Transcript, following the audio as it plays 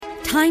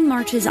Time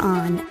marches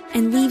on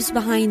and leaves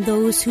behind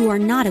those who are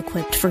not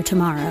equipped for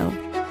tomorrow.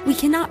 We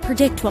cannot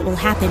predict what will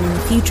happen in the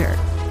future,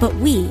 but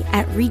we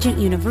at Regent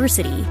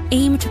University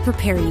aim to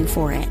prepare you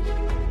for it.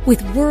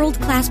 With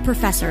world-class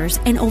professors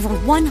and over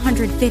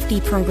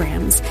 150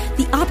 programs,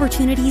 the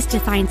opportunities to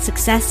find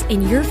success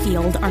in your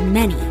field are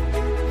many.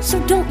 So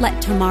don't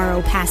let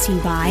tomorrow pass you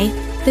by.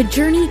 The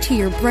journey to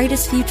your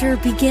brightest future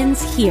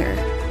begins here.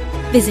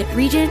 Visit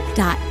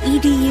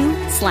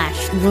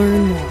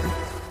regent.edu/learn more.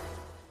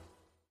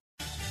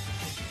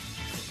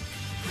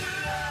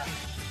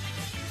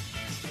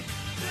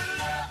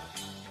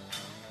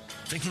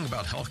 Thinking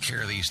about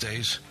healthcare these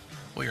days?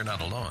 Well, you're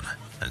not alone.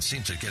 And it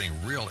seems that getting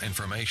real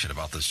information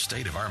about the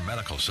state of our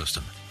medical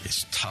system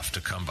is tough to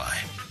come by.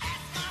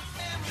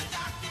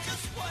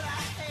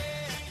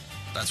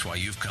 That's why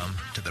you've come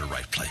to the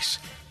right place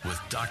with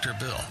Dr.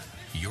 Bill,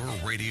 your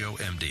radio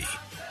MD.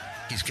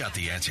 He's got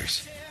the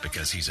answers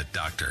because he's a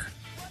doctor.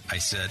 I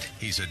said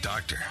he's a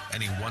doctor,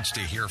 and he wants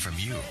to hear from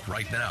you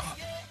right now.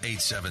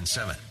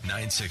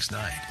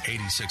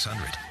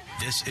 877-969-8600.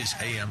 This is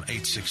AM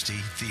 860,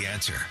 The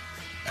Answer.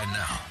 And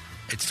now,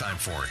 it's time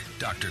for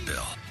Dr.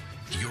 Bill,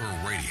 your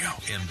radio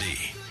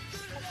MD.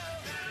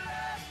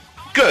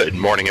 Good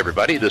morning,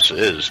 everybody. This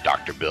is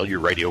Dr. Bill, your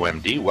radio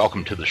MD.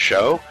 Welcome to the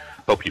show.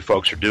 Hope you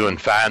folks are doing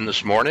fine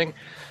this morning.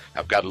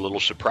 I've got a little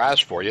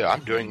surprise for you.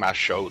 I'm doing my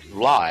show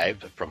live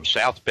from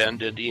South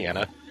Bend,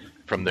 Indiana,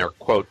 from their,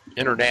 quote,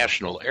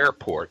 international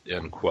airport,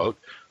 end quote.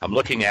 I'm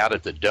looking out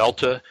at the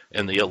Delta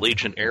and the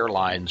Allegiant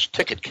Airlines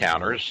ticket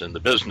counters in the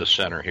business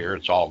center here.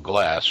 It's all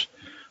glass.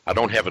 I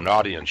don't have an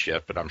audience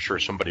yet, but I'm sure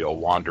somebody will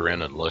wander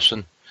in and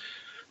listen.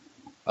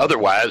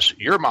 Otherwise,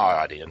 you're my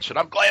audience, and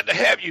I'm glad to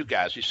have you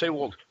guys. You say,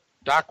 well,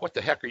 Doc, what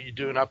the heck are you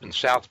doing up in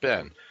South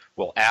Bend?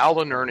 Well,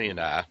 Al and Ernie and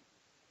I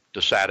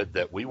decided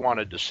that we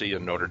wanted to see a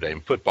Notre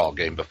Dame football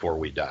game before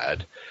we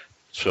died,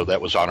 so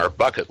that was on our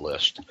bucket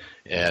list.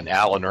 And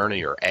Al and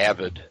Ernie are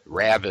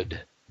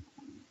rabid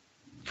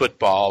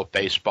football,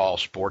 baseball,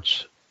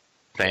 sports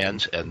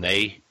fans, and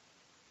they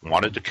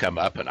wanted to come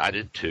up, and I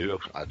did too.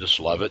 I just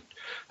love it.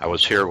 I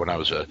was here when I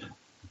was a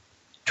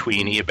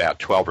tweenie, about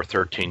 12 or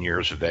 13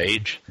 years of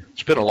age.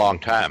 It's been a long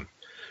time.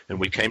 And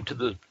we came to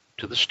the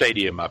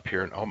stadium up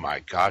here, and oh my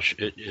gosh,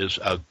 it is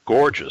a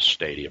gorgeous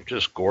stadium,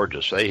 just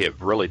gorgeous. They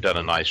have really done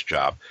a nice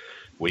job.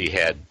 We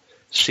had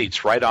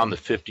seats right on the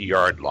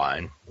 50-yard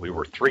line. We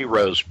were 3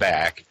 rows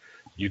back.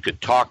 You could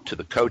talk to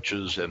the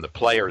coaches and the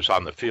players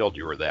on the field.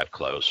 You were that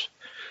close.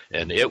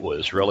 And it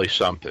was really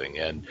something.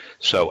 And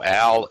so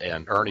Al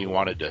and Ernie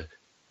wanted to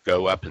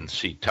go up and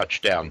see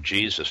Touchdown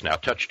Jesus. Now,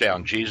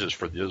 Touchdown Jesus,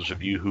 for those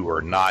of you who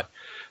are not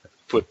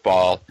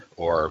football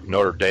or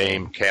Notre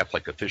Dame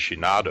Catholic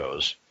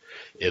aficionados,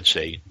 it's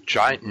a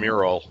giant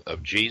mural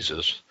of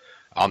Jesus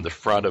on the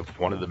front of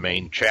one of the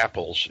main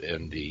chapels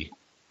on the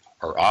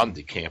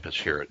campus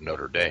here at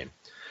Notre Dame.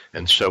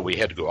 And so we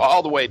had to go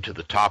all the way to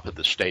the top of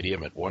the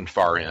stadium at one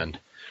far end.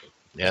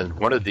 And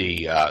one of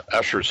the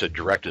ushers had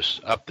directed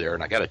us up there,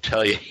 and I got to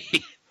tell you,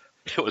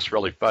 it was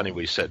really funny.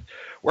 We said,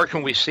 where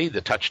can we see the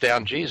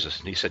Touchdown Jesus?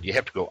 And he said, you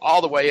have to go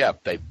all the way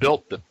up. They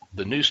built the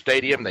new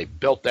stadium. They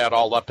built that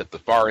all up at the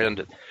far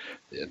end,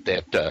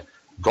 that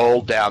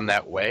goal down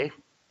that way.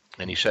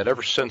 And he said,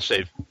 ever since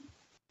they've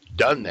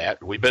done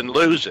that, we've been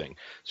losing.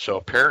 So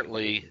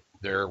apparently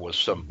there was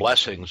some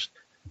blessings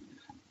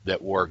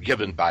that were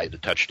given by the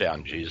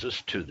Touchdown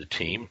Jesus to the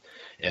team.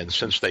 And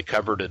since they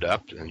covered it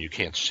up and you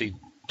can't see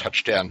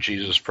Touchdown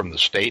Jesus from the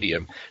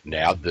stadium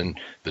now, then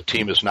the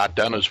team has not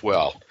done as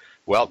well.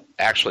 Well,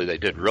 actually, they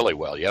did really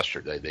well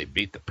yesterday. They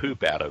beat the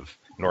poop out of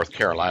North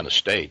Carolina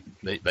State.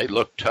 They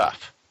looked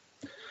tough.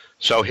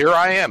 So here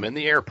I am in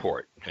the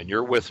airport, and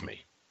you're with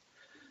me.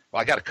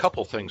 Well, I got a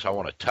couple things I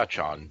want to touch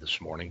on this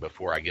morning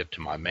before I get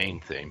to my main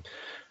theme.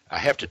 I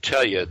have to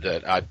tell you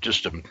that I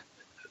just am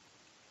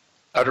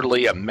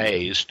utterly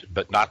amazed,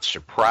 but not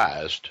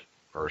surprised,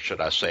 or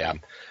should I say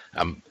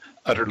I'm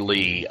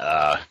utterly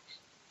a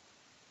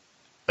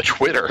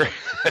Twitter,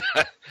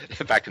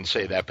 if I can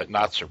say that, but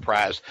not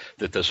surprised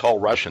that this whole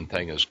Russian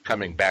thing is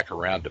coming back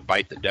around to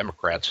bite the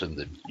Democrats in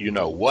the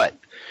you-know-what.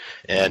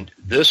 And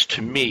this,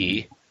 to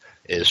me,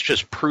 is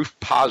just proof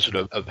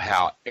positive of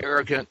how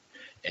arrogant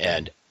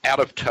and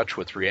out of touch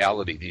with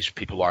reality these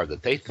people are,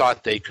 that they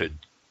thought they could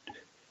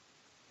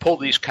pull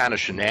these kind of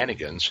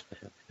shenanigans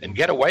and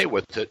get away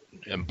with it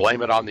and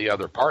blame it on the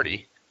other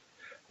party.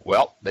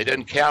 Well, they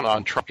didn't count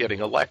on Trump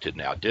getting elected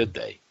now, did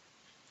they?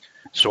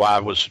 So I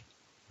was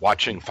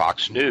watching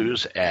Fox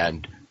News,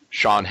 and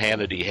Sean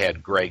Hannity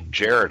had Greg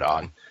Jarrett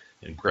on,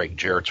 and Greg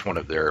Jarrett's one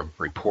of their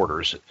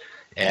reporters.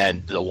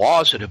 And the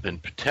laws that have been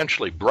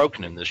potentially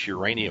broken in this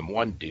Uranium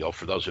One deal,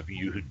 for those of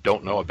you who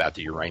don't know about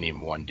the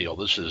Uranium One deal,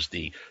 this is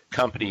the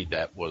company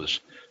that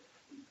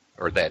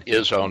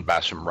is owned by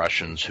some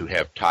Russians who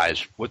have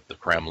ties with the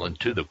Kremlin,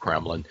 to the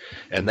Kremlin,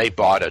 and they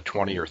bought a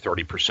 20 or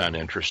 30%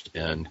 interest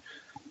in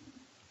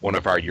one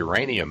of our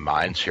uranium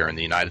mines here in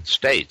the United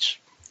States.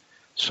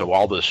 So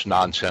all this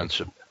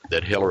nonsense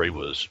that Hillary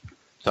was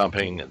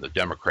thumping and the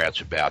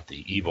Democrats about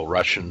the evil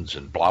Russians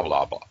and blah,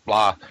 blah, blah,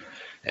 blah,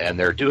 and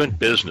they're doing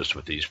business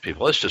with these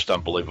people. It's just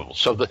unbelievable.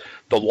 So the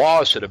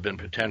laws that have been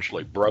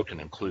potentially broken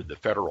include the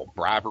federal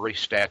bribery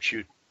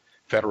statute,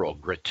 federal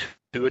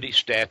gratuity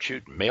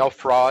statute, mail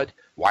fraud,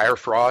 wire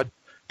fraud,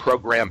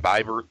 program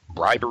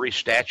bribery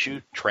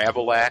statute,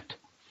 travel act,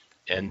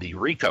 and the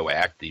RICO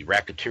Act, the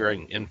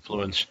Racketeering,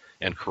 Influence,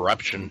 and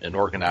Corruption and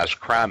Organized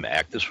Crime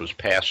Act. This was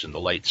passed in the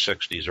late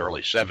 60s,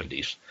 early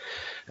 70s.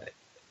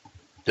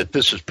 That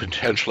this has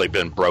potentially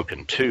been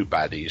broken too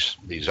by these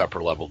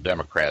upper-level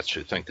Democrats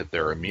who think that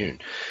they're immune.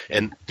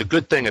 And the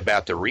good thing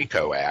about the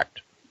RICO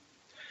Act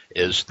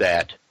is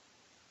that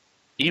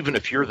even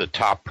if you're the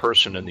top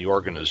person in the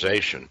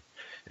organization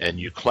and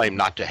you claim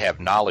not to have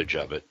knowledge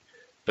of it,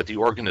 but the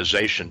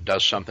organization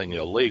does something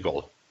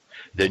illegal,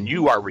 then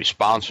you are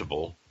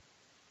responsible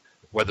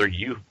whether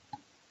you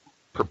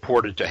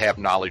purported to have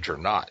knowledge or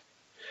not.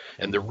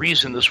 And the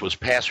reason this was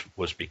passed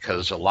was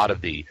because a lot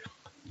of the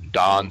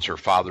dons or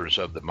fathers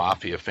of the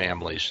mafia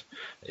families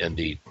in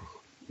the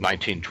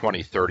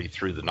 1920, 30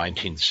 through the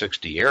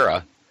 1960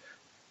 era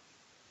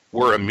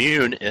were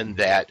immune in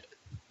that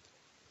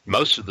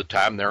most of the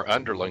time their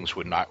underlings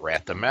would not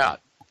rat them out.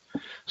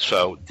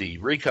 So the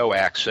RICO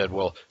Act said,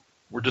 well,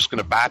 we're just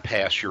going to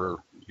bypass your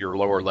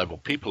lower level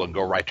people and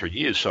go right to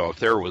you. So if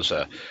there was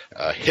a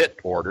hit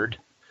ordered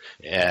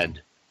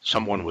and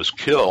someone was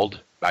killed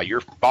by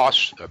your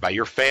boss, by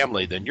your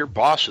family, then your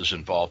boss is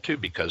involved too,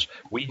 because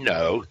we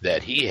know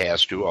that he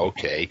has to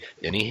okay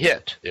any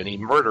hit, any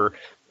murder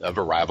of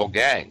a rival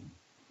gang.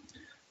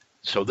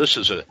 So this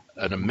is an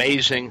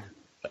amazing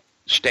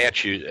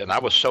statute, and I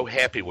was so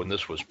happy when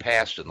this was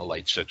passed in the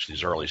late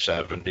 60s, early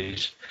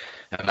 70s,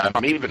 and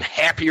I'm even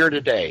happier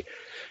today.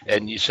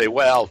 And you say,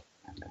 well,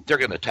 they're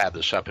going to tie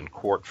this up in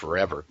court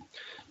forever,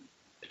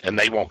 and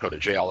they won't go to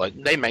jail.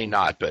 They may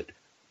not, but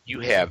you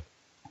have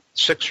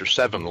 6 or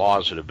 7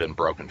 laws that have been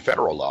broken,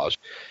 federal laws,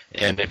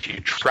 and if you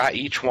try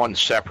each one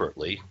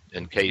separately,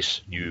 in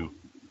case you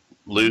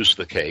lose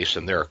the case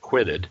and they're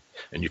acquitted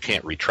and you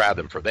can't retry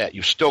them for that,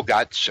 you've still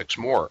got 6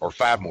 more or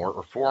 5 more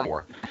or 4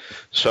 more.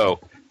 So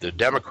the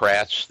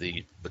Democrats,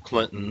 the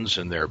Clintons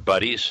and their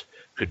buddies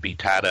could be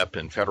tied up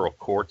in federal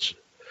courts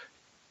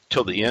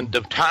till the end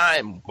of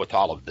time with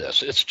all of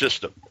this. It's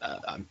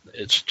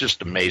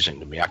just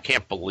amazing to me. I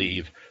can't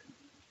believe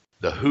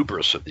the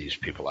hubris of these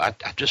people. I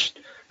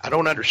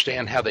don't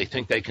understand how they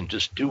think they can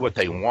just do what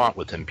they want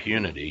with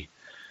impunity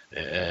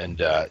and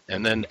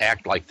then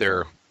act like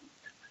they're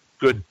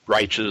good,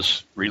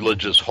 righteous,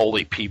 religious,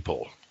 holy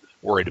people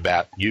worried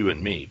about you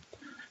and me.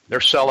 They're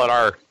selling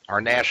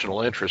our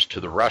national interest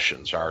to the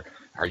Russians, our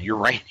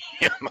uranium.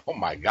 Oh,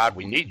 my God,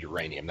 we need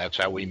uranium. That's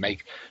how we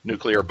make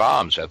nuclear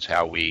bombs. That's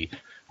how we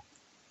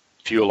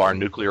fuel our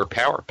nuclear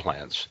power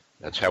plants.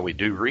 That's how we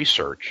do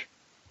research.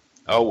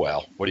 Oh,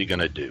 well, what are you going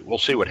to do? We'll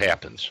see what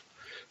happens.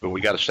 But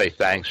we got to say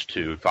thanks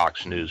to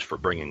Fox News for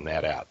bringing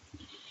that out.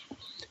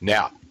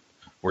 Now,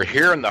 we're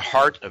here in the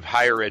heart of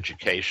higher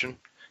education,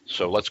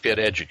 so let's get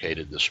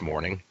educated this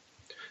morning.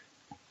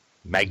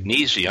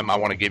 Magnesium, I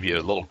want to give you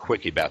a little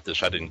quickie about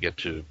this. I didn't get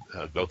to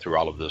go through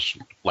all of this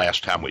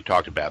last time we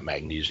talked about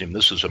magnesium.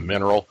 This is a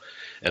mineral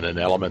and an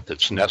element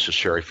that's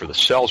necessary for the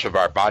cells of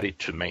our body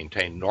to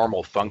maintain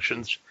normal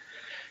functions.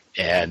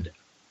 And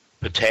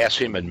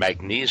potassium and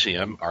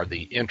magnesium are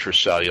the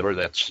intracellular,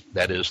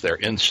 that is, they're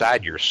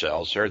inside your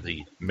cells. They're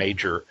the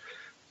major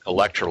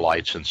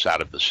electrolytes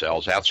inside of the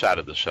cells. Outside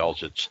of the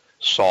cells, it's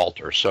salt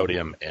or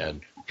sodium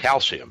and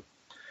calcium.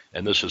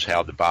 And this is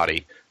how the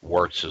body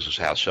works. This is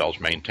how cells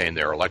maintain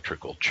their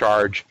electrical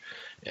charge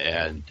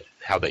and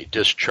how they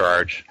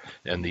discharge.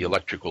 And the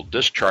electrical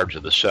discharge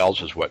of the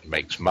cells is what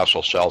makes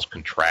muscle cells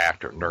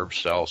contract or nerve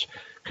cells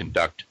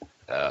conduct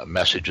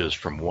messages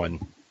from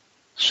one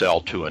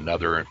cell to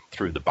another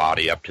through the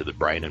body up to the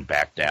brain and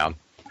back down.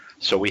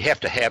 So we have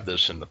to have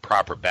this in the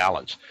proper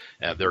balance.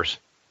 There's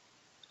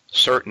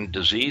certain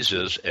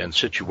diseases and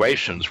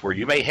situations where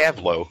you may have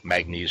low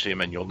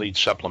magnesium and you'll need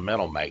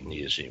supplemental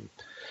magnesium.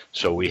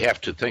 So we have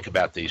to think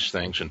about these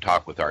things and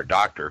talk with our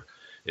doctor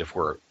if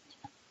we're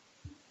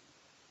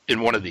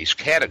in one of these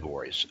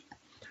categories.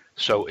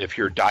 So if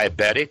you're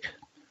diabetic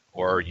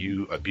or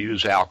you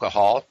abuse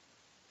alcohol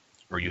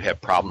or you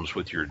have problems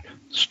with your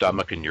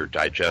stomach and your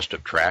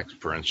digestive tract,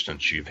 for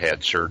instance, you've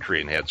had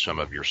surgery and had some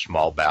of your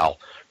small bowel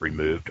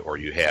removed, or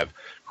you have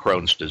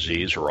Crohn's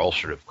disease or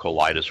ulcerative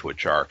colitis,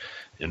 which are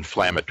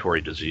inflammatory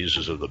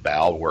diseases of the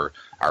bowel where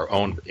our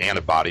own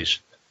antibodies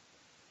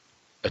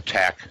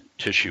attack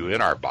tissue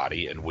in our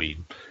body and we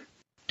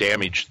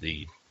damage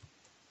the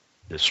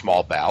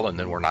small bowel, and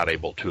then we're not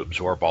able to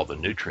absorb all the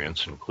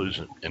nutrients,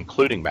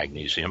 including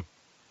magnesium.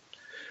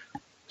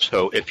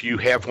 So if you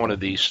have one of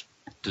these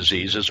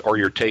diseases, or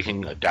you're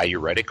taking a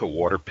diuretic, a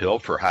water pill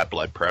for high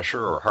blood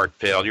pressure or heart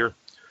failure,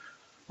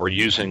 or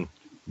using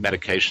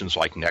medications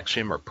like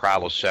Nexium or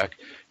Prilosec,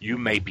 you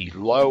may be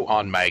low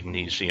on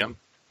magnesium,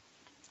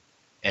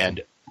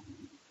 and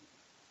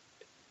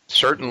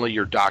certainly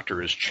your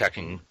doctor is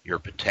checking your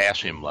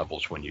potassium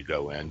levels when you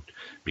go in,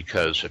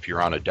 because if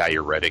you're on a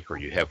diuretic or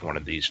you have one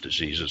of these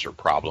diseases or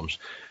problems,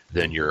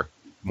 then your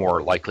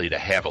more likely to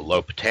have a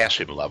low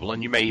potassium level,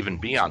 and you may even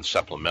be on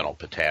supplemental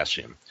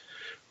potassium.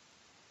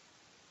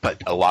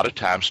 But a lot of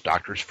times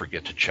doctors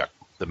forget to check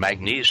the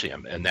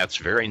magnesium, and that's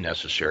very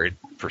necessary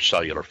for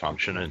cellular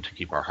function and to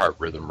keep our heart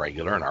rhythm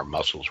regular and our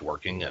muscles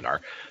working and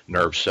our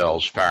nerve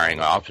cells firing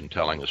off and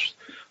telling us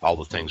all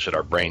the things that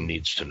our brain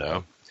needs to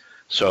know.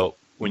 So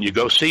when you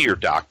go see your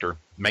doctor,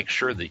 make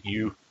sure that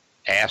you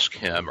ask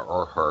him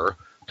or her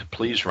to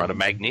please run a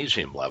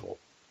magnesium level.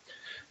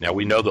 Now,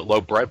 we know that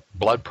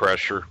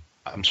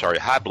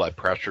high blood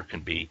pressure can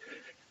be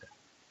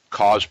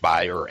caused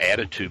by or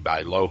added to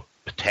by low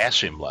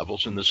potassium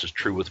levels, and this is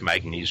true with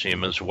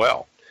magnesium as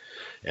well.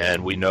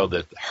 And we know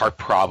that heart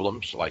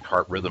problems like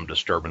heart rhythm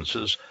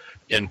disturbances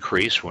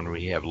increase when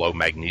we have low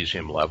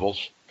magnesium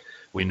levels.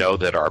 We know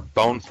that our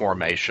bone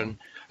formation,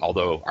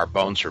 although our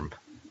bones are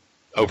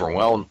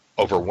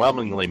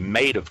overwhelmingly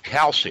made of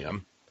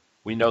calcium,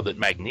 we know that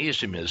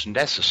magnesium is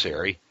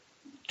necessary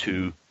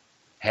to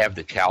have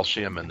the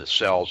calcium and the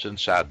cells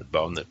inside the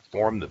bone that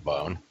form the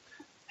bone,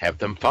 have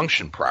them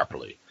function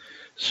properly.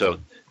 So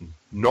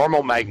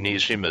normal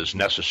magnesium is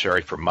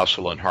necessary for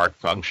muscle and heart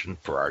function,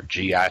 for our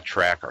GI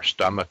tract, our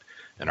stomach,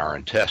 and our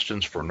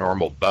intestines, for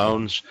normal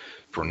bones,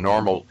 for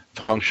normal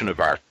function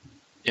of our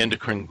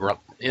endocrine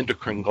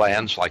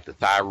glands like the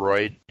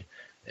thyroid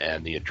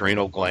and the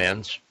adrenal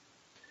glands,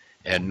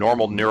 and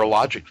normal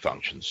neurologic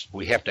functions.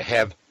 We have to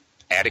have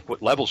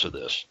adequate levels of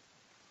this.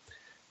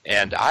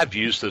 And I've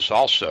used this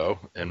also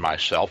in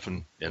myself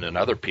and in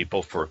other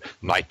people for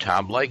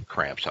nighttime leg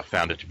cramps. I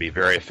found it to be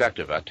very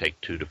effective. I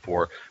take 2 to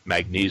 4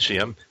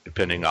 magnesium,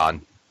 depending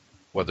on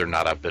whether or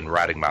not I've been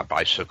riding my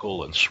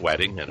bicycle and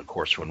sweating. And, of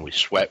course, when we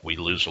sweat, we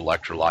lose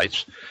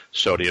electrolytes,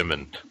 sodium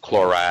and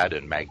chloride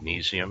and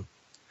magnesium.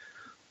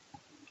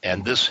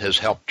 And this has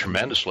helped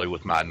tremendously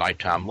with my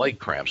nighttime leg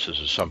cramps.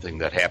 This is something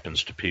that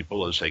happens to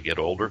people as they get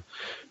older.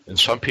 And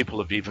some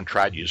people have even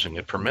tried using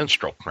it for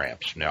menstrual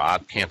cramps. Now, I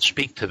can't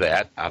speak to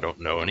that. I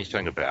don't know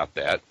anything about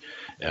that.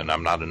 And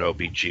I'm not an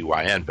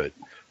OBGYN, but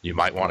you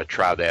might want to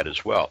try that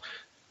as well.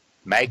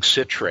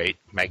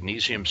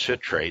 Magnesium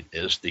citrate,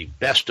 is the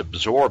best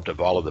absorbed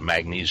of all of the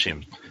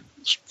magnesium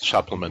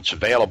supplements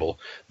available,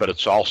 but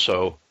it's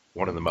also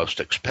one of the most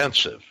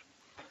expensive.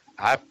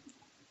 I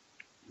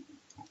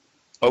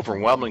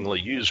overwhelmingly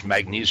use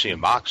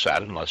magnesium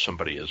oxide unless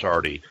somebody has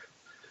already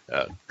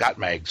got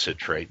mag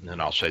citrate, and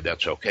then I'll say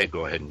that's okay,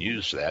 go ahead and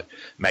use that.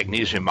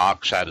 Magnesium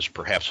oxide is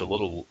perhaps a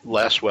little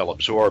less well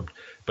absorbed,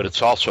 but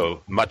it's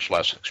also much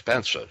less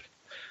expensive.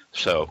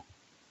 So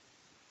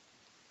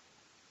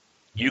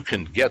you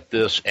can get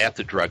this at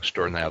the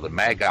drugstore. Now, the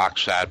mag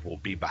oxide will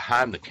be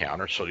behind the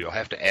counter, so you'll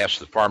have to ask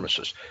the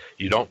pharmacist.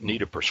 You don't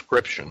need a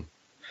prescription,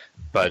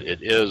 but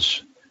it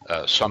is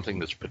something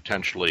that's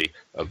potentially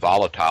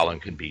volatile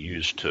and can be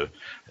used to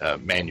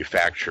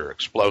manufacture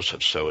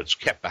explosives. So it's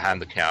kept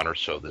behind the counter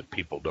so that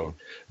people don't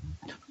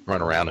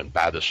run around and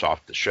buy this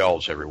off the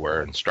shelves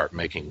everywhere and start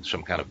making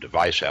some kind of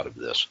device out of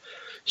this.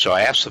 So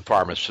I asked the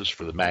pharmacist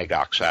for the mag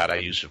oxide. I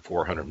use it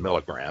 400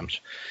 milligrams,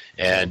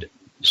 and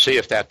see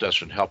if that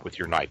doesn't help with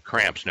your night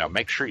cramps. Now,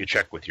 make sure you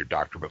check with your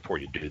doctor before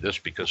you do this,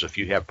 because if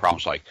you have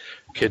problems like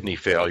kidney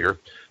failure,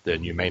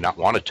 then you may not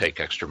want to take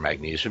extra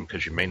magnesium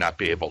because you may not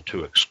be able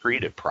to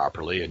excrete it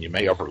properly, and you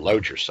may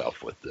overload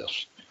yourself with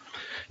this.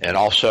 And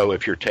also,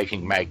 if you're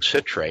taking mag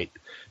citrate,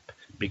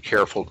 be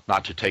careful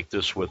not to take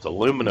this with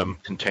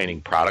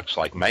aluminum-containing products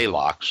like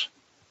Maalox.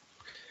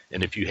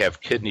 And if you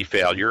have kidney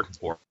failure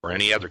or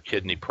any other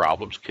kidney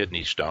problems,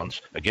 kidney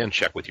stones, again,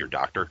 check with your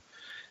doctor.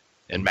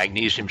 And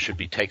magnesium should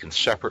be taken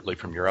separately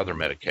from your other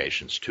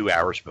medications, 2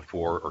 hours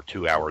before or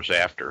 2 hours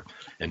after.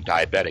 And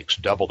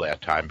diabetics double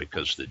that time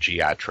because the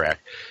GI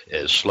tract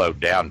is slowed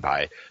down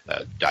by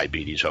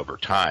diabetes over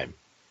time.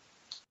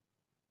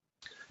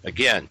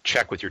 Again,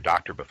 check with your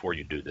doctor before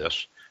you do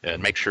this,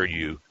 and make sure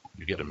you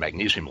get a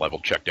magnesium level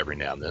checked every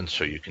now and then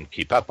so you can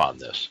keep up on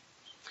this.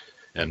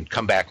 And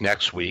come back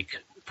next week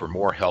for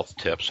more health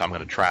tips. I'm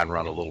going to try and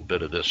run a little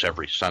bit of this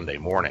every Sunday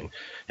morning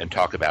and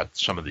talk about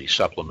some of the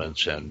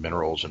supplements and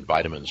minerals and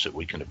vitamins that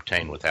we can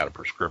obtain without a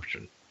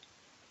prescription.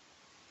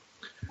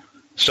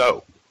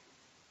 So,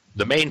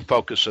 the main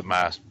focus of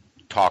my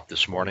talk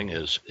this morning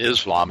is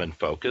Islam in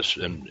focus,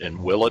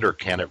 and will it or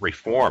can it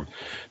reform?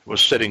 I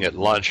was sitting at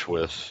lunch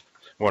with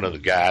one of the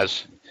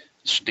guys,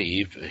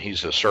 Steve.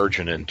 He's a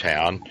surgeon in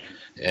town,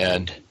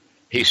 and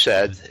he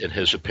said, in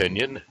his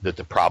opinion, that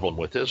the problem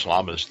with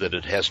Islam is that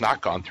it has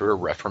not gone through a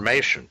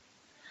reformation.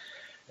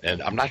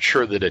 And I'm not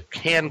sure that it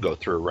can go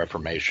through a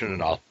reformation,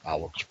 and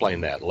I'll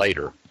explain that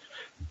later.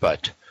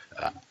 But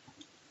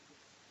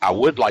I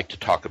would like to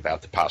talk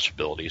about the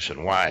possibilities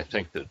and why I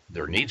think that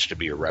there needs to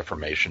be a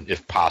reformation,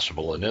 if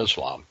possible, in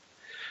Islam.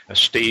 As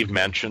Steve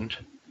mentioned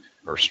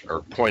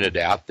or pointed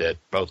out that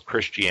both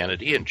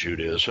Christianity and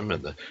Judaism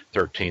in the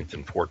 13th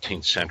and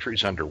 14th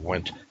centuries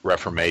underwent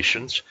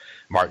reformations.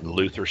 Martin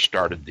Luther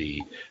started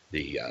the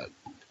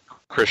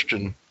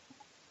Christian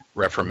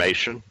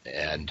Reformation,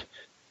 and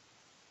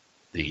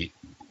the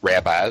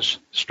rabbis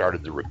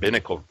started the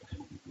Rabbinical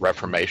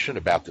Reformation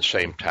about the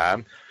same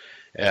time.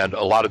 And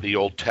a lot of the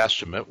Old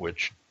Testament,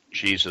 which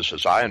Jesus,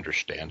 as I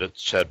understand it,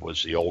 said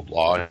was the old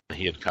law, and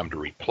he had come to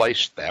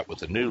replace that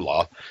with a new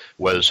law,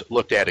 was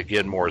looked at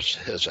again more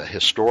as a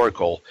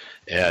historical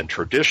and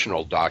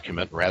traditional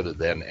document rather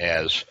than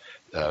as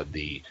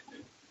the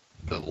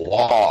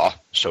law,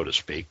 so to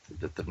speak.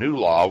 That the new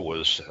law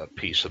was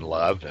peace and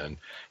love, and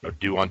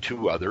do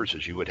unto others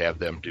as you would have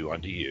them do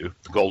unto you,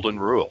 the golden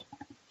rule.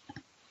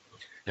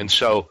 And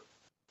so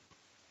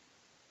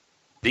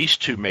these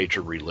two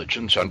major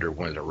religions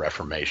underwent a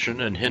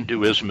reformation, and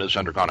Hinduism has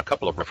undergone a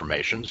couple of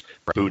reformations.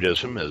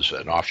 Buddhism is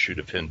an offshoot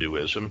of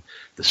Hinduism.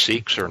 The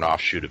Sikhs are an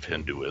offshoot of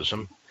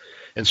Hinduism.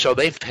 And so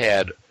they've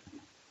had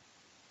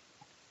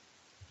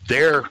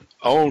their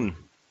own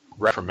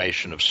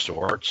reformation of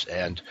sorts,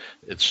 and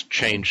it's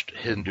changed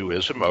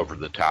Hinduism over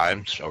the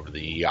times, over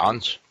the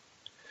eons.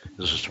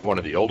 This is one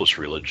of the oldest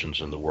religions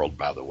in the world,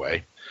 by the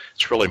way.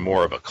 It's really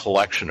more of a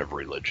collection of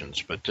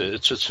religions, but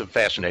it's a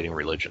fascinating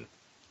religion.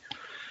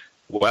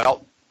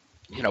 Well,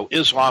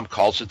 Islam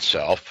calls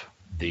itself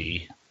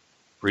the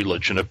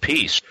religion of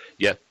peace,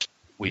 yet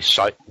we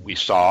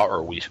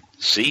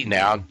see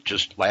now,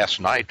 just last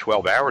night,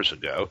 12 hours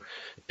ago,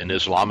 an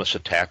Islamist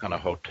attack on a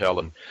hotel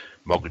in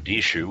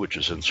Mogadishu, which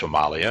is in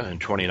Somalia, and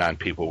 29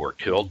 people were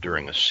killed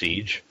during a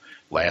siege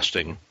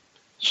lasting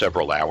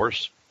several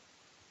hours.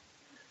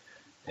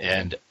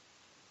 And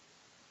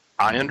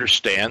I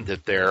understand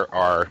that there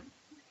are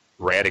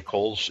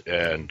radicals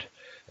and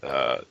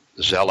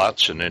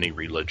zealots in any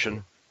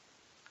religion,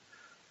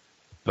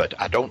 but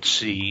I don't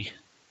see,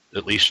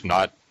 at least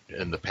not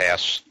in the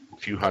past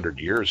few hundred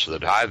years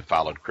that I've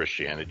followed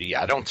Christianity,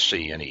 I don't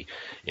see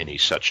any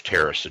such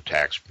terrorist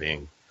attacks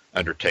being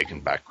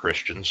undertaken by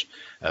Christians.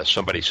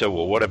 Somebody said,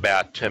 well, what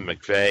about Tim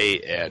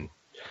McVeigh and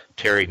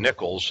Terry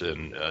Nichols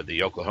in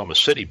the Oklahoma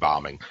City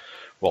bombing?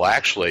 Well,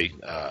 actually,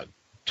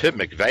 Tim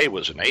McVeigh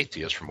was an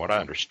atheist, from what I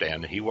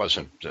understand. He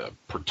wasn't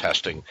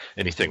protesting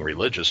anything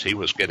religious. He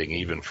was getting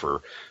even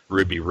for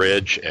Ruby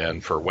Ridge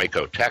and for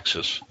Waco,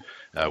 Texas,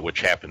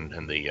 which happened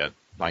in the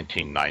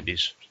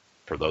 1990s,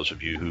 for those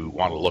of you who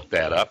want to look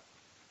that up.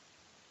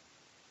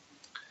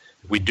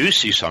 We do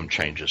see some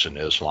changes in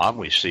Islam.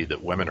 We see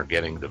that women are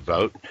getting the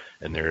vote,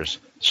 and there's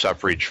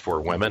suffrage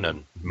for women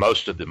in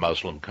most of the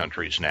Muslim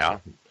countries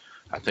now.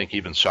 I think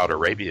even Saudi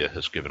Arabia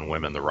has given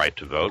women the right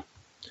to vote.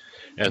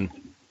 And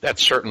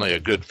that's certainly a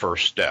good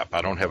first step.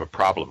 I don't have a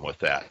problem with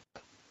that.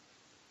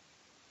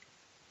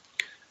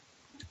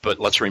 But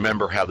let's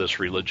remember how this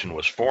religion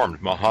was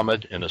formed.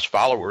 Muhammad and his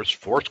followers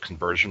forced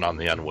conversion on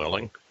the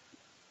unwilling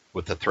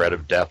with the threat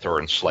of death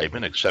or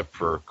enslavement, except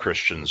for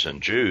Christians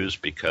and Jews,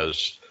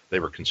 because they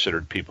were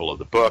considered people of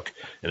the book,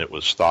 and it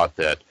was thought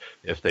that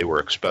if they were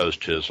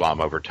exposed to Islam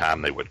over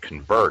time, they would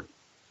convert.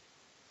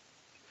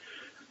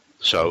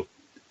 So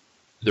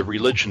the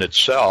religion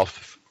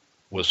itself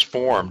was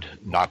formed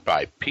not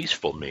by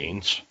peaceful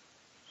means,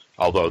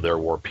 although there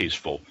were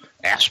peaceful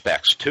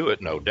aspects to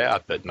it, no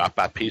doubt, but not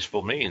by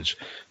peaceful means.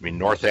 I mean,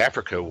 North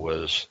Africa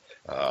was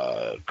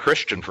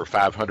Christian for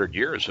 500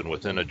 years, and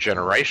within a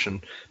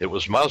generation, it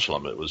was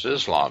Muslim, it was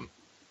Islam.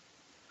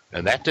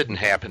 And that didn't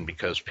happen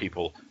because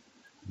people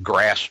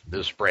grasped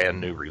this brand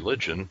new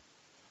religion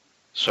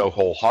so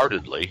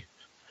wholeheartedly.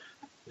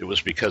 It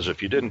was because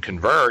if you didn't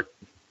convert,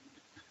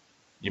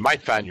 you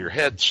might find your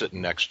head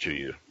sitting next to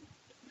you.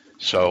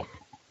 So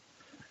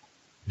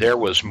there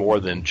was more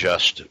than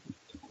just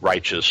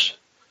righteous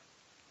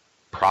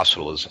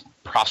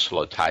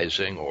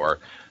proselytizing or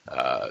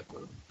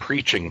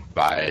preaching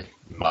by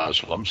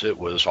Muslims. It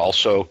was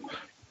also,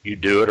 you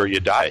do it or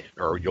you die,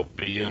 or you'll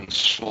be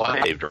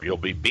enslaved, or you'll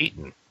be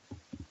beaten.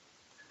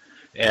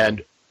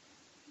 And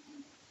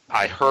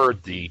I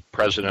heard the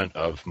president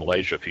of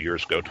Malaysia a few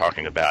years ago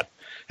talking about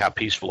how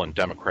peaceful and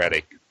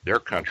democratic their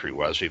country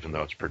was, even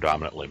though it's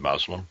predominantly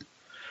Muslim.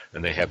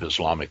 And they have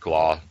Islamic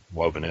law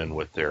woven in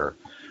with their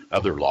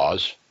other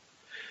laws.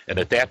 And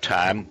at that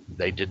time,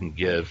 they didn't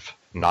give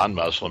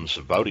non-Muslims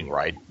a voting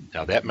right.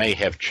 Now, that may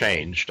have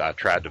changed. I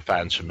tried to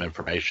find some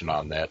information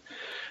on that,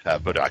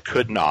 but I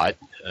could not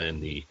on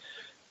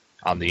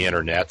the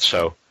internet.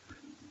 So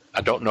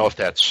I don't know if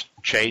that's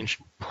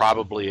changed.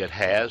 Probably it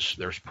has.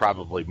 There's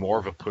probably more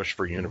of a push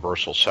for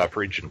universal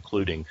suffrage,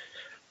 including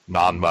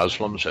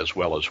non-Muslims as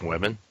well as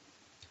women.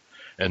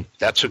 And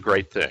that's a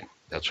great thing.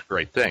 That's a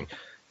great thing.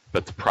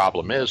 But the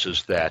problem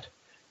is that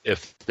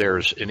if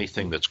there's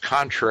anything that's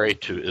contrary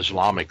to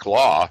Islamic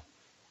law,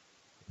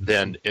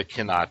 then it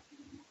cannot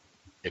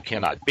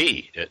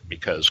be,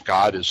 because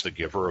God is the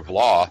giver of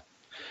law,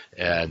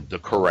 and the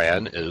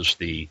Quran is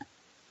the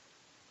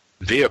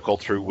vehicle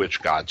through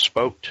which God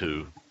spoke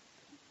to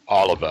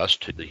all of us,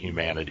 to the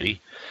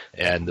humanity,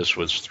 and this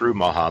was through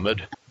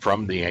Muhammad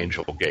from the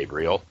angel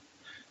Gabriel.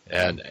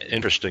 And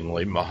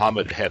interestingly,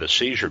 Muhammad had a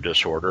seizure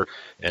disorder,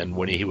 and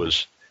when he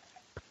was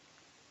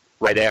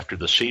right after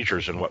the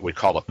seizures in what we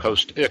call a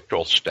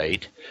post-ictal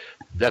state,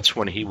 that's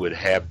when he would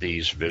have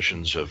these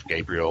visions of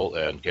Gabriel,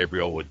 and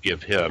Gabriel would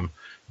give him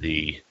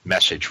the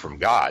message from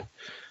God.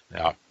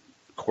 Now,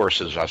 of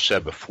course, as I've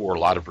said before, a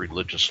lot of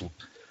religious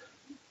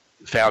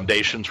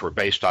foundations were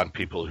based on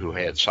people who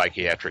had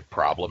psychiatric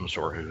problems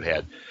or who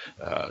had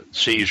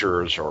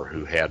seizures or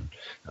who had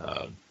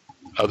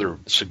other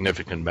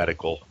significant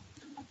medical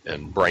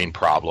and brain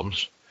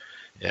problems.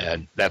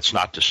 And that's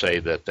not to say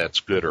that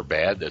that's good or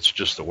bad. That's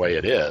just the way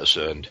it is.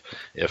 And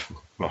if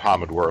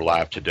Muhammad were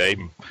alive today,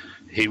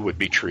 he would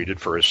be treated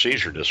for a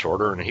seizure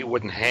disorder, and he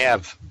wouldn't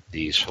have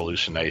these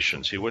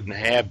hallucinations. He wouldn't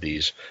have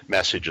these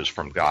messages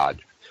from God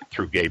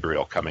through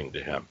Gabriel coming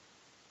to him.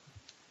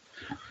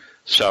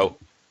 So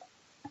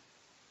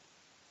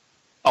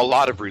a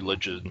lot of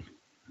religion,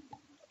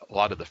 a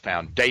lot of the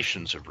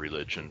foundations of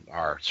religion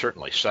are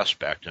certainly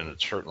suspect, and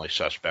it's certainly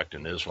suspect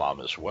in Islam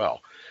as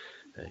well.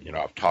 You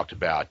know, I've talked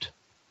about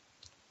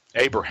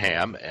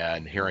Abraham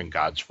and hearing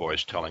God's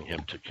voice telling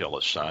him to kill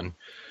his son.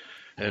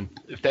 And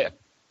if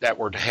that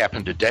were to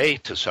happen today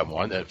to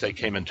someone, if they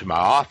came into my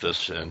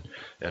office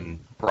and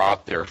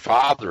brought their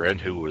father in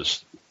who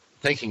was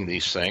thinking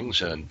these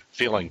things and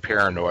feeling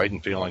paranoid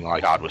and feeling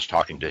like God was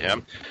talking to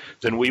him,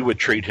 then we would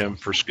treat him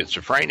for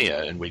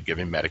schizophrenia and we'd give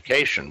him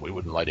medication. We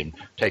wouldn't let him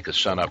take his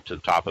son up to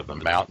the top of a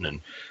mountain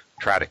and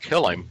try to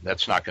kill him.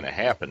 That's not going to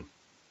happen.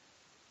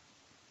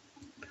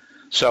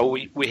 So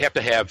we have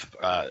to have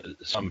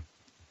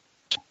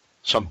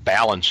some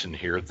balance in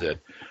here that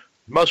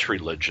most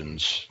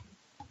religions,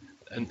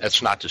 and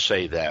that's not to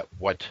say that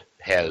what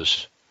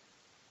has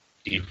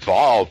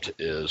evolved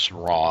is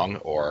wrong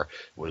or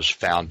was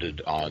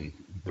founded on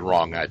the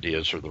wrong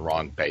ideas or the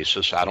wrong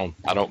basis. I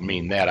don't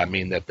mean that. I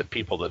mean that the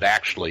people that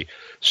actually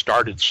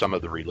started some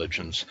of the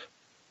religions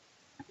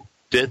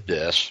did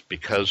this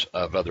because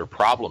of other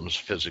problems,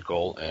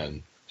 physical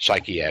and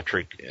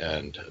psychiatric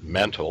and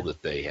mental,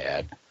 that they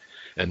had,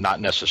 and not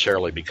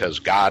necessarily because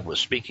God was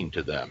speaking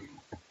to them.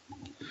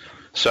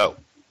 So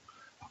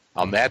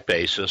on that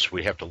basis,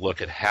 we have to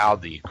look at how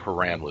the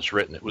Quran was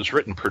written. It was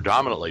written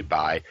predominantly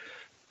by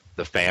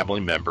the family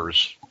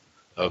members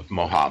of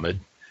Muhammad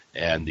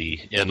and the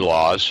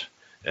in-laws,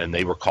 and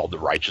they were called the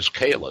righteous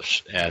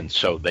caliphs. And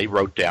so they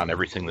wrote down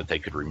everything that they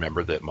could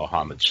remember that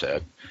Muhammad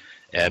said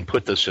and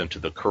put this into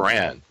the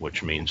Quran,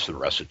 which means the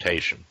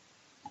recitation.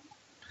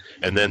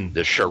 And then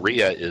the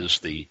Sharia is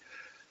the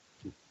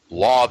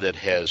law that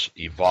has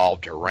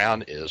evolved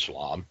around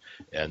Islam,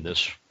 and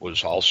this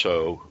was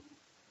also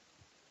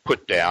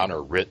put down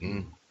or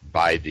written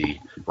by the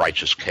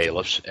righteous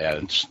caliphs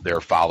and their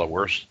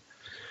followers.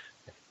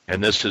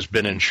 And this has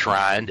been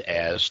enshrined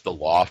as the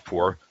law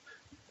for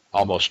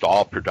almost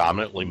all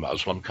predominantly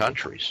Muslim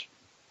countries.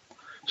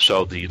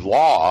 So the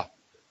law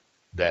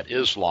that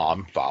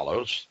Islam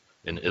follows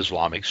in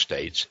Islamic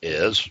states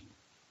is,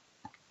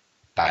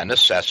 by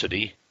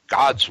necessity,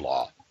 God's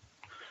law.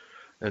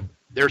 And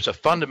there's a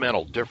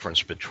fundamental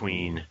difference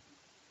between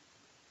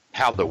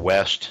how the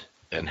West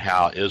and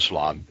how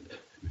Islam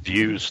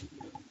views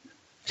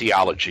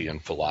theology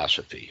and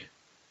philosophy.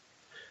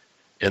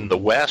 In the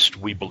West,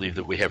 we believe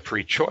that we have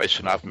free choice,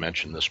 and I've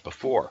mentioned this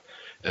before,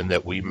 and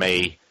that we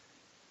may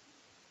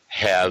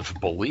have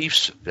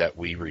beliefs that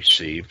we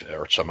received,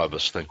 or some of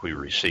us think we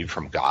received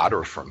from God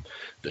or from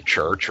the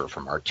church or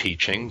from our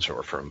teachings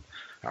or from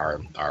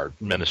our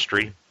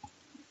ministry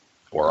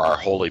or our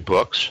holy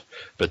books,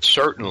 but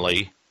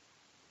certainly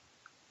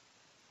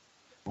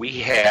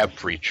we have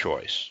free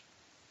choice.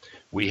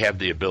 We have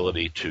the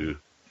ability to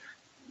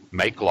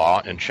make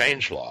law and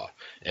change law.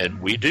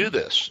 And we do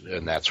this,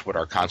 and that's what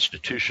our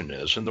Constitution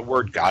is. And the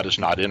word God is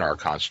not in our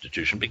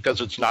Constitution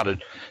because it's not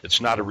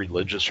a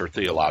religious or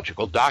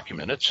theological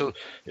document.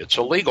 It's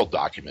a legal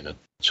document.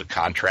 It's a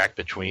contract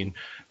between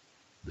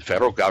the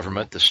federal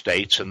government, the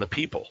states, and the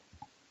people.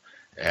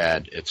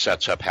 And it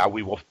sets up how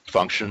we will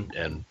function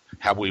and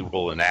how we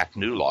will enact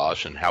new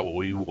laws and how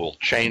we will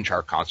change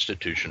our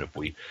Constitution if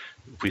we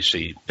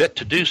see fit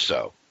to do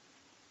so.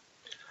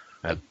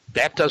 Now,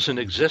 that doesn't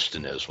exist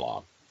in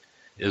Islam.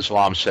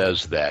 Islam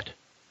says that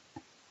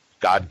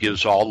God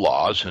gives all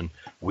laws, and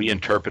we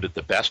interpret it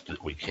the best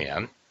that we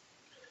can,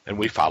 and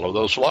we follow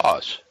those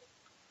laws.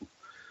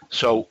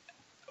 So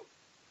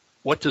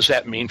what does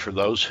that mean for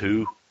those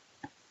who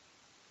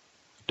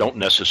don't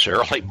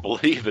necessarily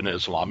believe in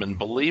Islam and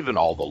believe in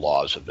all the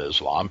laws of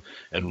Islam,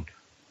 and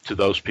to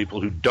those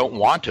people who don't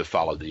want to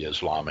follow the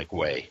Islamic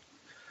way,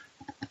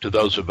 to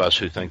those of us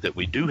who think that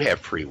we do have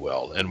free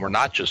will and we're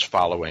not just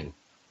following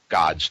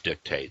God's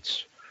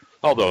dictates?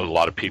 Although a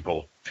lot of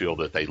people feel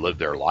that they live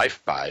their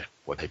life by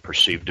what they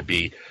perceive to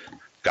be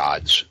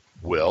God's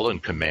will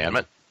and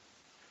commandment,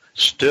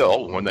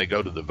 still, when they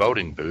go to the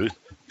voting booth,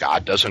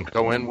 God doesn't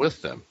go in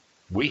with them.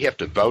 We have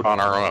to vote on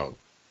our own.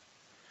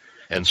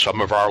 And some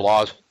of our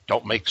laws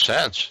don't make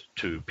sense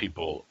to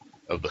people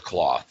of the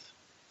cloth.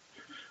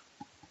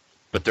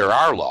 But there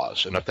are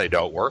laws, and if they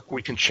don't work,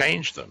 we can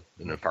change them.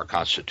 And if our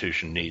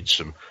Constitution needs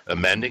some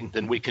amending,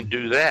 then we can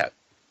do that.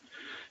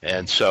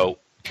 And so,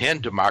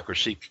 can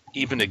democracy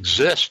even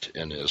exist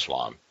in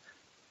Islam?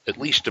 At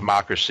least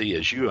democracy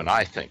as you and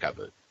I think of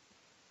it.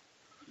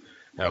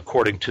 Now,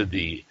 according to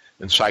the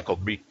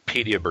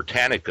Encyclopedia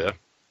Britannica,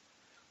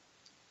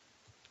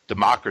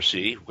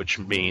 democracy, which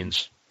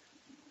means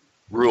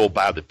rule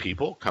by the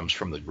people comes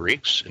from the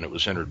Greeks, and it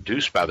was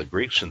introduced by the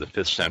Greeks in the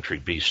 5th century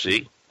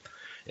BC.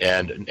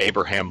 And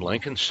Abraham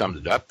Lincoln summed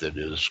it up that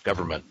it is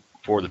government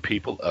for the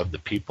people, of the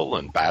people,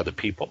 and by the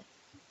people.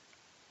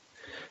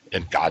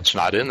 And God's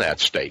not in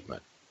that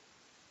statement.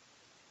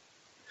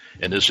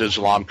 And is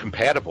Islam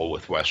compatible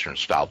with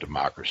Western-style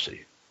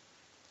democracy?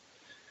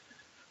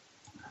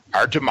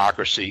 Our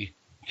democracy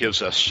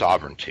gives us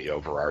sovereignty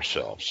over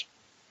ourselves.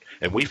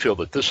 And we feel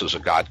that this is a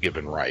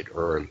God-given right,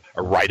 or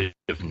a right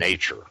of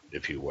nature,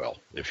 if you will,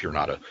 if you're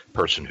not a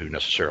person who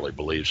necessarily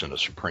believes in a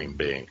supreme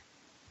being.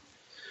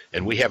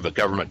 And we have a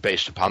government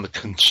based upon the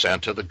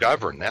consent of the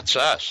governed. That's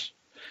us.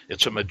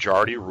 It's a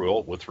majority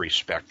rule with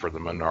respect for the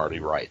minority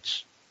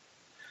rights.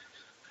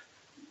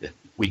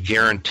 We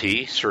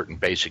guarantee certain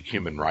basic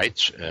human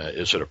rights.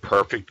 Is it a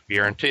perfect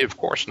guarantee? Of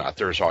course not.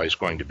 There's always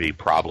going to be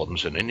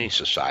problems in any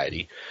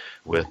society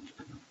with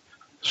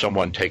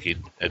someone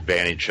taking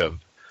advantage of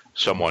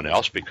someone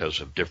else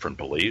because of different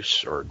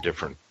beliefs or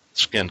different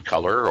skin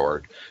color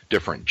or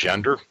different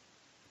gender.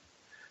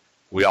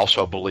 We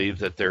also believe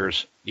that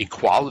there's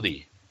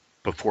equality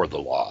before the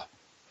law,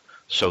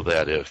 so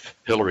that if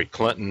Hillary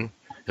Clinton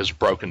has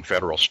broken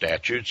federal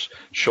statutes,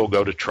 she'll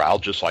go to trial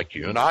just like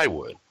you and I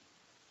would.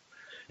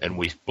 And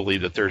we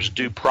believe that there's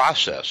due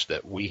process,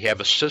 that we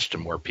have a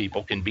system where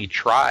people can be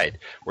tried,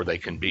 where they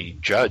can be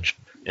judged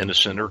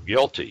innocent or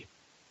guilty.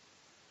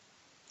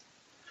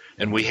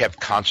 And we have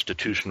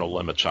constitutional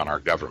limits on our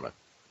government,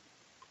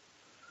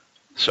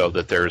 so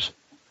that there's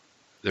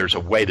a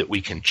way that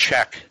we can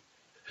check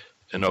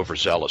an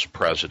overzealous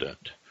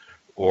president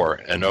or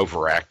an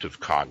overactive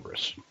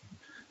Congress.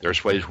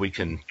 There's ways we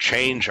can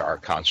change our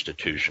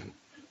Constitution.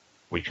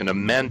 We can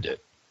amend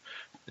it.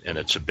 And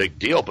it's a big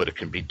deal, but it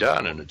can be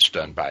done, and it's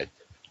done by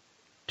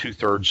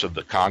 2/3 of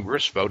the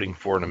Congress voting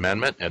for an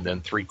amendment and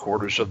then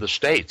 3/4 of the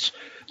states,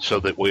 so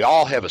that we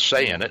all have a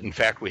say in it. In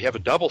fact, we have a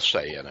double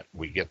say in it.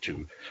 We get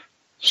to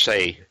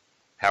say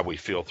how we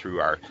feel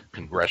through our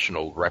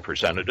congressional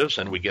representatives,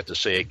 and we get to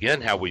say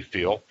again how we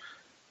feel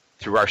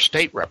through our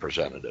state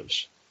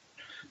representatives.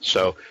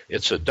 So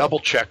it's a double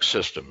check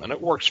system, and it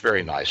works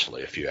very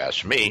nicely if you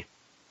ask me.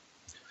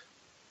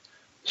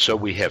 So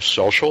we have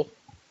social,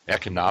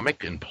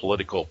 economic, and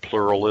political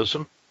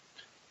pluralism.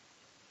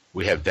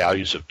 We have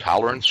values of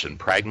tolerance and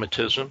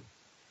pragmatism.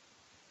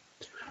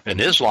 In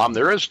Islam,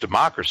 there is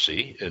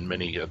democracy in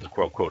many of the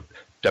quote-unquote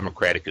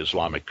democratic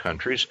Islamic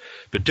countries,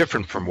 but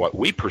different from what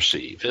we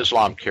perceive.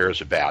 Islam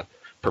cares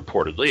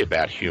purportedly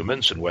about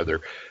humans, and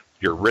whether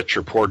you're rich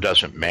or poor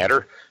doesn't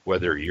matter,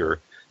 whether you're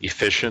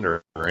efficient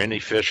or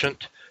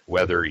inefficient,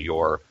 whether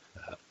you're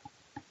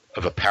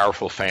of a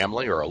powerful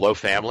family or a low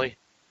family.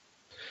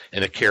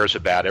 And it cares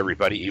about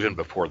everybody even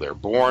before they're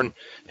born.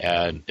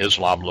 And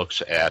Islam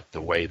looks at the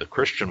way the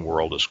Christian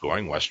world is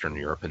going, Western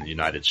Europe and the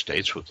United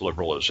States, with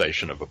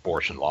liberalization of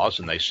abortion laws.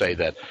 And they say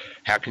that,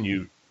 how can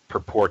you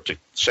purport to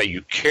say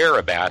you care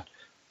about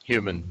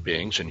human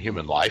beings and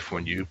human life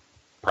when you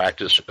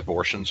practice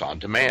abortions on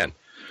demand?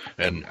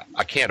 And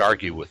I can't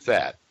argue with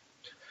that.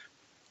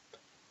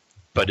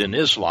 But in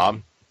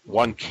Islam,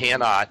 one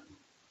cannot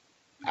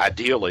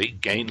ideally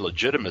gain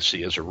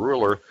legitimacy as a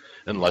ruler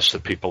unless the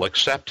people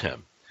accept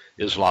him.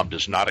 Islam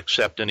does not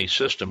accept any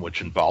system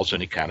which involves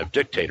any kind of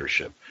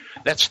dictatorship.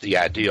 That's the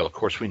ideal. Of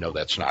course, we know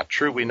that's not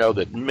true. We know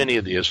that many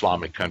of the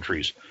Islamic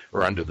countries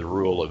are under the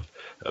rule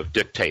of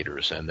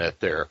dictators, and that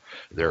they're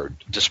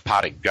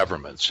despotic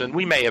governments. And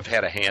we may have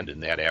had a hand in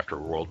that after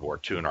World War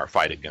II in our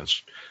fight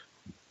against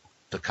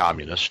the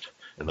communists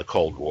in the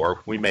Cold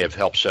War. We may have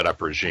helped set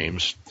up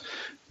regimes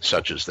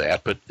such as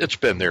that, but it's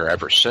been there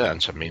ever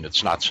since. I mean,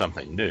 it's not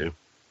something new.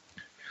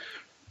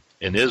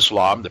 In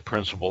Islam, the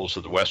principles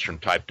of the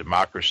Western-type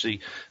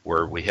democracy,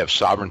 where we have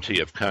sovereignty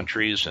of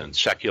countries and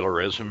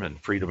secularism and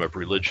freedom of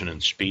religion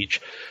and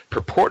speech,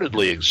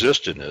 purportedly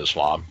exist in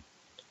Islam.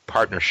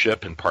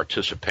 Partnership and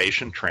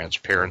participation,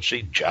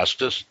 transparency,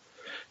 justice,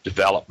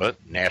 development,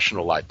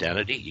 national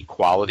identity,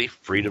 equality,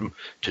 freedom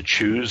to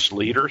choose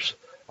leaders,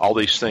 all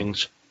these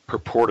things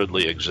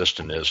purportedly exist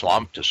in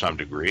Islam to some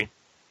degree.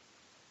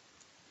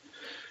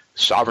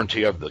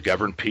 Sovereignty of the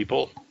governed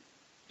people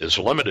is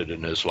limited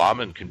in Islam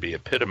and can be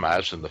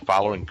epitomized in the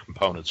following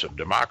components of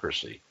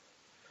democracy.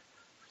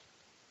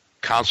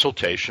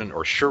 Consultation,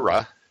 or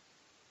shura.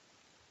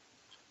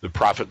 The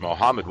Prophet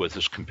Muhammad with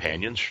his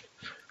companions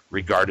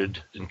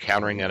regarded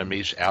encountering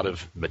enemies out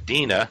of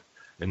Medina,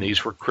 and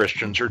these were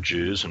Christians or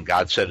Jews, and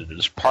God said it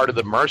is part of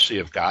the mercy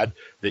of God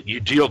that you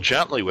deal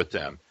gently with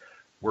them.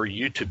 Were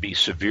you to be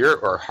severe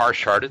or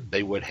harsh-hearted,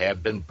 they would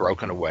have been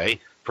broken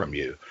away from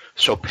you.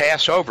 So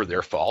pass over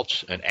their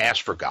faults and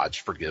ask for God's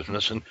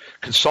forgiveness and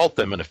consult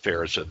them in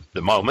affairs of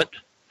the moment.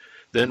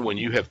 Then when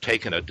you have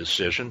taken a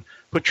decision,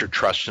 put your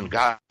trust in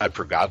God,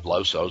 for God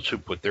loves those who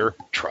put their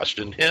trust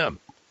in him.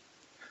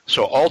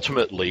 So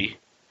ultimately,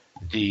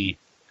 the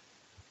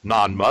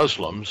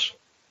non-Muslims,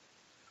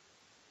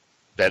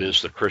 that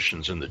is the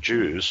Christians and the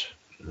Jews,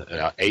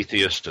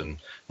 atheists and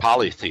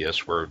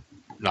polytheists were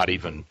not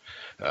even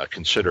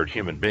considered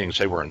human beings,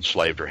 they were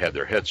enslaved or had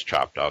their heads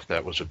chopped off.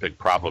 That was a big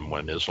problem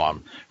when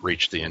Islam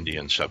reached the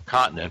Indian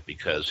subcontinent,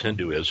 because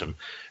Hinduism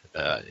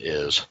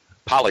is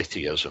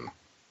polytheism,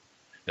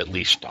 at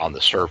least on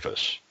the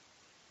surface.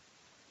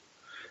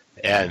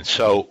 And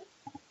so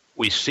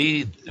we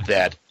see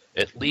that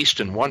at least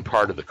in one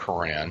part of the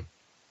Quran,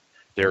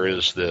 there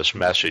is this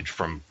message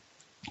from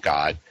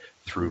God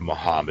through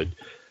Muhammad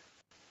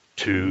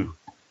to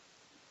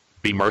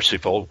be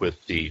merciful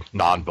with the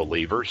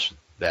non-believers.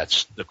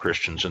 That's the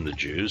Christians and the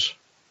Jews.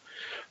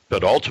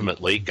 But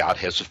ultimately, God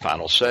has the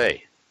final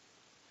say.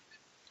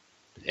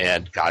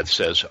 And God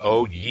says,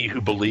 "O ye who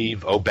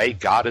believe, obey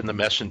God and the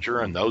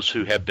messenger and those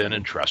who have been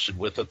entrusted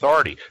with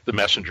authority." The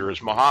messenger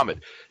is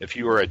Muhammad. If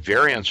you are at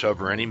variance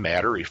over any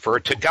matter, refer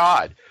to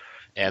God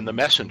and the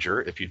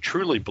messenger if you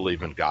truly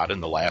believe in God in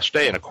the last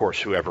day. And of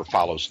course, whoever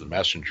follows the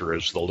messenger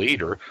is the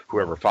leader.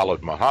 Whoever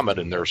followed Muhammad,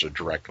 and there's a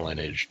direct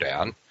lineage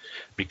down,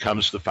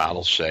 becomes the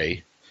final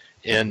say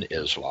in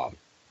Islam.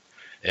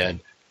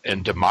 And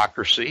in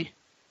democracy,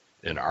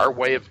 in our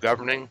way of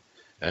governing,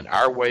 and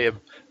our way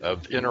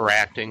of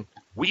interacting,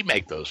 we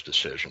make those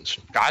decisions.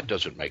 God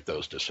doesn't make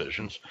those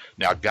decisions.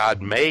 Now,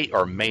 God may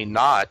or may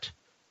not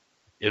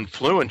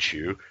influence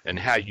you in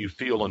how you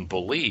feel and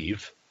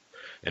believe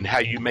and how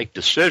you make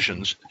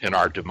decisions in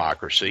our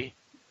democracy,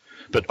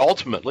 but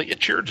ultimately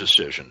it's your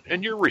decision,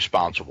 and you're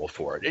responsible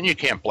for it, and you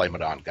can't blame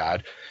it on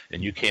God,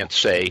 and you can't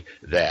say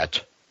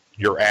that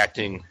you're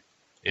acting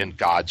in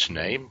God's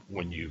name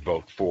when you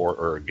vote for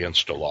or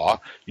against a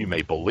law. You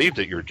may believe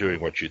that you're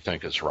doing what you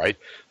think is right,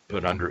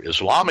 but under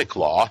Islamic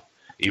law,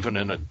 even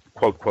in a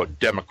quote-quote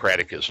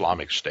democratic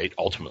Islamic state,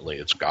 ultimately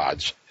it's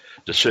God's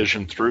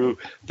decision through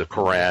the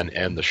Quran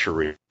and the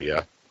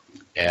Sharia.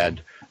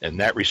 And in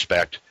that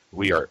respect,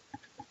 we are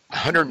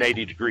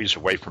 180 degrees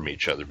away from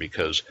each other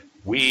because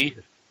we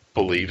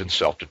believe in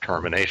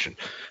self-determination.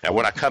 Now,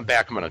 when I come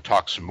back, I'm going to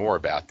talk some more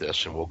about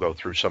this, and we'll go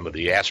through some of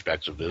the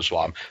aspects of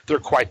Islam. They're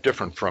quite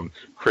different from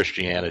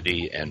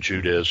Christianity and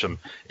Judaism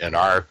and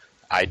our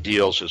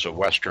ideals as a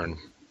Western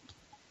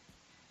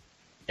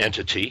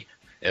entity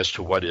as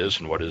to what is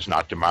and what is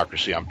not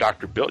democracy. I'm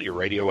Dr. Bill, your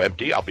Radio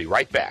MD. I'll be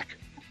right back.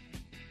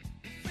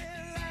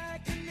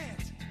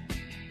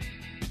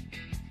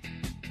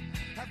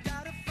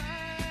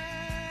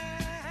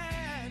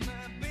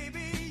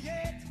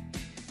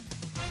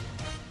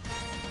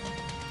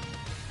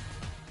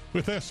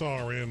 With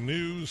SRN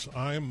News,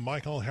 I'm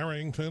Michael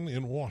Harrington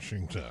in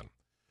Washington.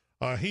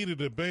 A heated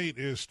debate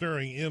is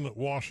stirring in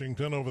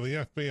Washington over the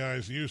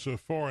FBI's use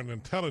of foreign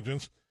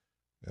intelligence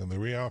and the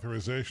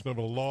reauthorization of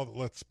a law that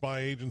lets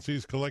spy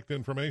agencies collect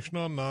information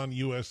on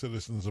non-U.S.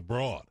 citizens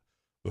abroad.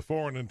 The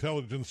Foreign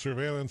Intelligence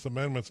Surveillance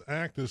Amendments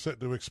Act is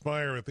set to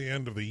expire at the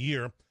end of the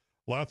year.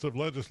 Lots of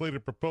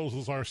legislative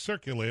proposals are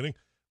circulating.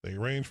 They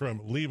range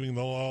from leaving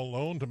the law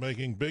alone to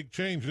making big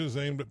changes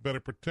aimed at better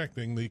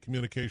protecting the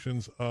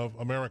communications of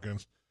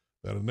Americans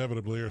that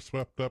inevitably are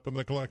swept up in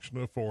the collection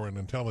of foreign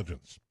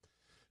intelligence.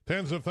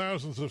 Tens of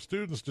thousands of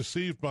students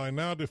deceived by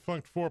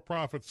now-defunct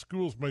for-profit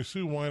schools may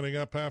soon winding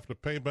up having to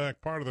pay back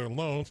part of their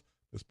loans,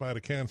 despite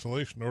a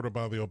cancellation order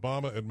by the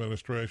Obama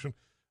administration.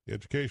 The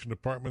Education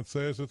Department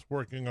says it's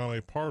working on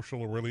a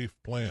partial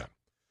relief plan.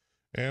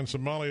 And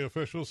Somali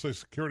officials say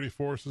security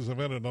forces have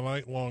ended a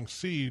night-long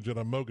siege at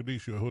a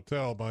Mogadishu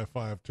hotel by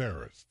 5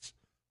 terrorists.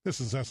 This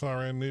is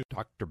SRN News.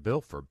 Dr. Bill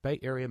for Bay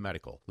Area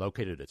Medical,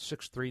 located at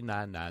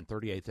 6399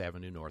 38th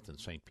Avenue North in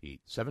St.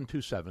 Pete.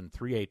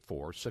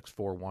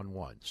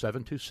 727-384-6411.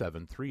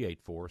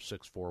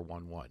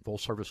 727-384-6411.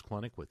 Full-service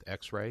clinic with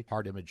X-ray,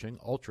 heart imaging,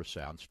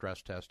 ultrasound,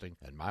 stress testing,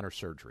 and minor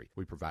surgery.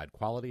 We provide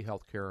quality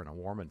health care in a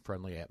warm and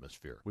friendly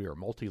atmosphere. We are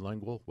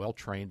multilingual,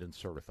 well-trained, and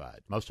certified.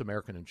 Most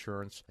American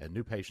insurance and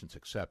new patients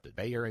accepted.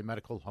 Bay Area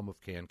Medical, home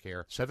of Can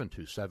Care.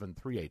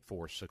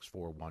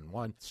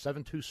 727-384-6411.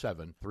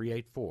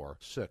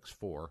 727-384-6411.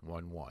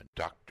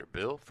 Dr.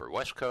 Bill for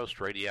West Coast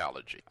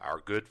Radiology. Our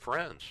good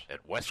friends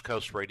at West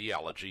Coast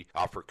Radiology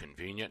offer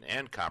convenient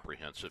and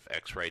comprehensive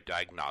X-ray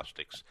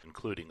diagnostics,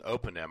 including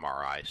open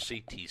MRI,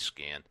 CT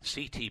scan,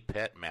 CT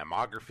PET,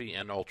 mammography,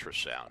 and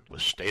ultrasound.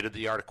 With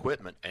state-of-the-art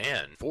equipment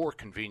and 4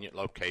 convenient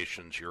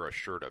locations, you're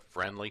assured of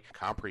friendly,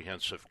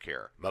 comprehensive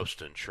care.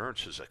 Most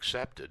insurance is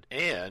accepted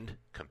and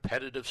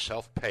competitive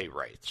self-pay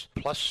rates,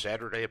 plus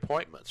Saturday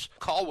appointments.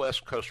 Call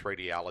West Coast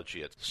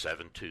Radiology at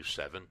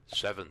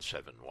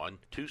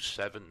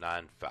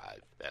 727-771-2795.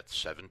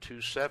 That's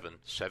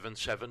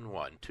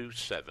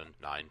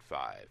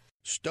 727-771-2795.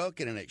 Stuck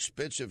in an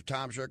expensive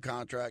timeshare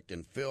contract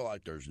and feel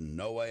like there's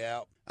no way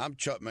out? I'm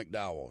Chuck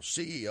McDowell,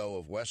 CEO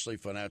of Wesley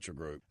Financial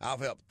Group. I've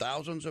helped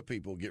thousands of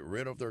people get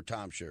rid of their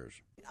timeshares.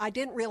 I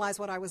didn't realize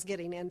what I was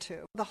getting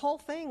into. The whole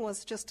thing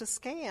was just a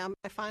scam.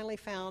 I finally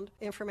found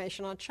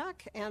information on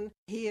Chuck, and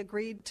he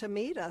agreed to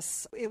meet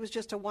us. It was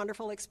just a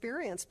wonderful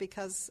experience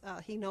because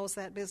he knows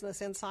that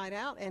business inside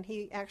out, and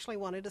he actually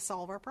wanted to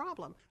solve our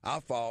problem. I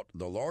fought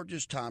the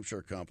largest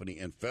timeshare company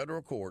in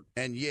federal court,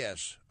 and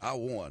yes, I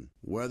won.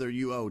 Whether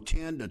you owe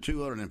 $10,000 to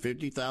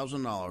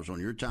 $250,000 on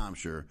your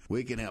timeshare,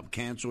 we can help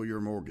cancel your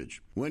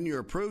mortgage. When you're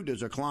approved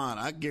as a client,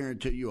 I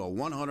guarantee you a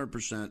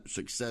 100%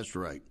 success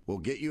rate. We'll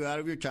get you out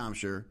of your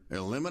timeshare,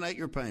 eliminate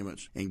your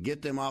payments, and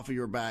get them off of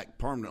your back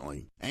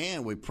permanently.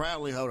 And we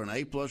proudly hold an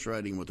A+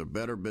 rating with the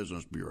Better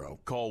Business Bureau.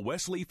 Call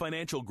Wesley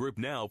Financial Group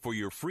now for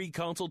your free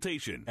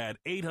consultation at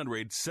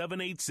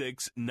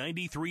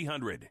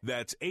 800-786-9300.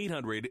 That's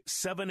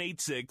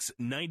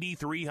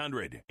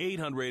 800-786-9300.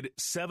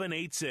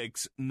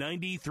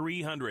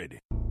 800-786-9300.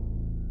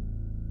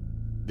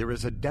 There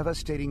is a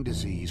devastating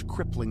disease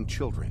crippling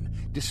children,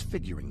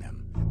 disfiguring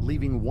them,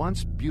 leaving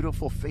once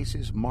beautiful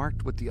faces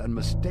marked with the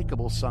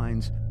unmistakable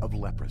signs of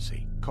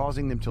leprosy,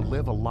 causing them to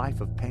live a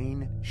life of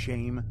pain,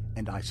 shame,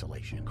 and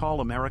isolation.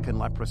 Call American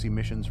Leprosy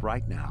Missions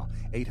right now,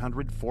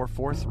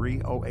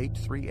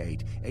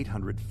 800-443-0838,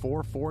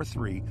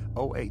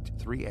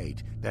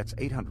 800-443-0838. That's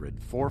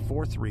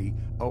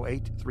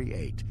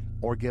 800-443-0838.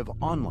 Or give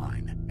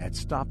online at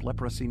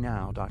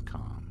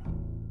StopLeprosyNow.com.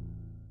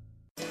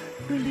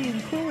 Windy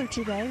and cooler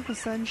today with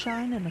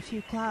sunshine and a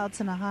few clouds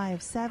and a high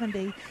of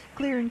 70.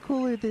 Clear and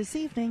cooler this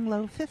evening,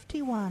 low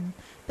 51.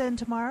 Then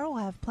tomorrow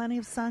we'll have plenty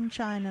of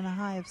sunshine and a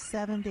high of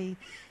 70.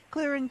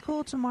 Clear and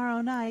cool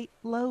tomorrow night,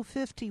 low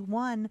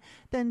 51.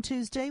 Then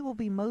Tuesday will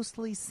be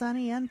mostly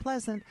sunny and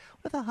pleasant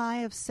with a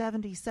high of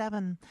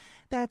 77.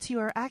 That's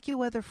your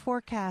AccuWeather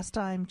forecast.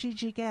 I'm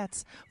Gigi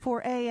Getz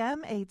for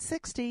AM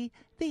 860,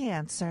 The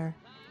Answer.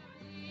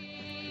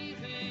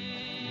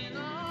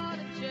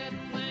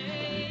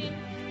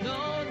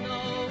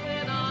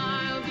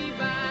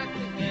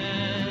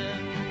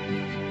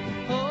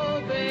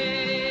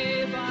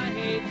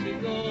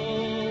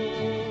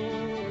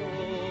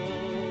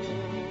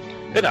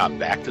 And I'm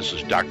back. This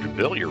is Dr.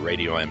 Bill, your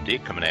Radio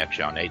MD, coming at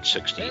you on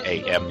 860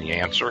 AM The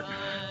Answer.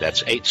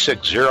 That's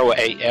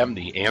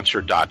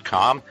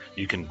 860AMTheAnswer.com.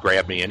 You can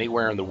grab me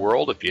anywhere in the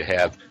world if you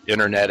have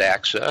internet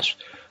access.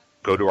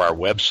 Go to our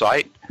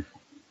website,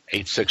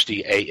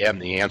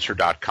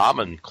 860AMTheAnswer.com,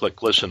 and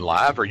click Listen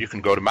Live, or you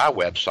can go to my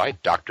website,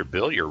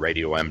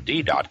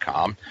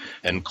 DrBillYourRadioMD.com,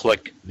 and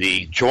click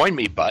the Join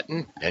Me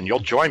button, and you'll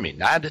join me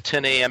 9 to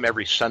 10 a.m.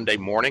 every Sunday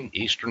morning,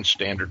 Eastern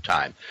Standard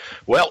Time.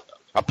 Well,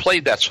 I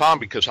played that song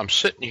because I'm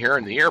sitting here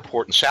in the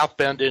airport in South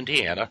Bend,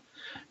 Indiana.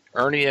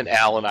 Ernie and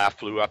Al and I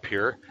flew up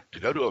here to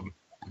go to a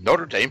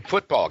Notre Dame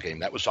football game.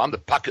 That was on the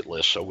bucket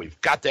list, so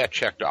we've got that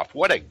checked off.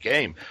 What a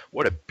game.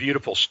 What a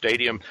beautiful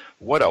stadium.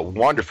 What a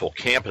wonderful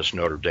campus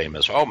Notre Dame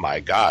is. Oh,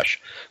 my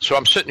gosh. So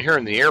I'm sitting here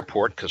in the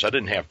airport because I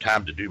didn't have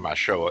time to do my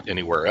show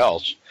anywhere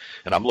else,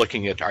 and I'm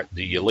looking at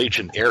the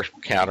Allegiant Air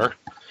counter,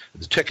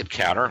 the ticket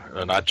counter,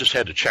 and I just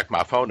had to check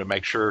my phone to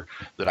make sure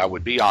that I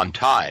would be on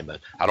time.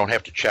 I don't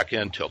have to check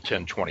in till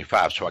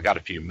 10:25, so I got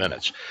a few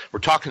minutes. We're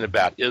talking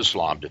about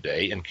Islam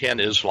today, and can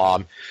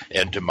Islam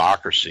and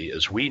democracy,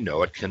 as we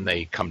know it, can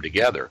they come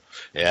together?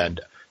 And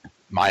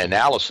my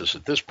analysis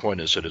at this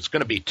point is that it's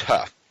going to be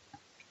tough.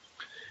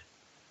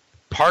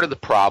 Part of the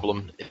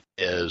problem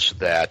is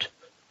that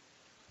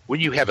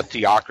when you have a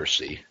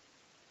theocracy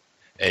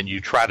and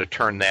you try to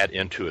turn that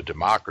into a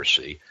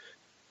democracy,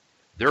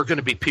 there are going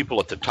to be people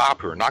at the top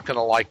who are not going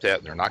to like that,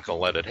 and they're not going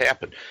to let it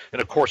happen.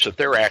 And, of course, if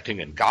they're acting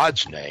in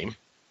God's name,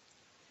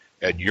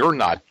 and you're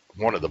not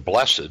one of the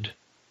blessed,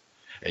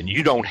 and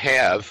you don't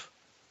have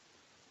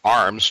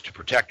arms to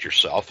protect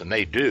yourself, and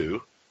they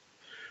do,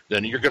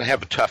 then you're going to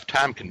have a tough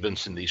time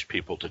convincing these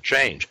people to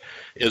change.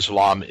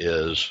 Islam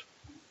is,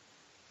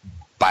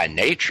 by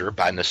nature,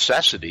 by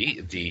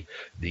necessity, the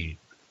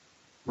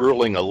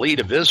ruling elite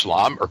of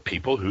Islam are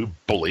people who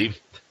believe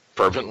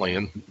fervently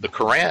in the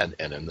Quran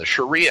and in the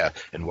Sharia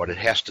and what it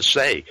has to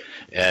say.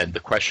 And the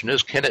question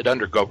is, can it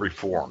undergo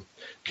reform?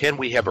 Can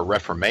we have a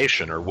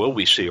reformation, or will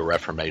we see a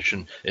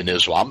reformation in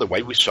Islam the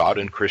way we saw it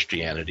in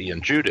Christianity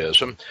and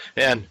Judaism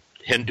and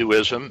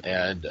Hinduism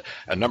and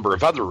a number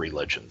of other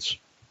religions?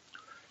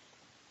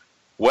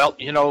 Well,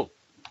 you know,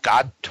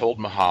 God told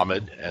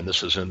Muhammad, and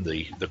this is in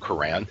the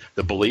Quran,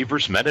 the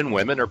believers, men and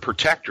women, are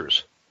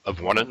protectors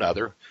of one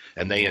another,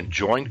 and they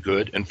enjoin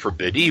good and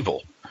forbid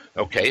evil.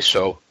 Okay,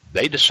 so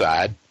they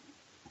decide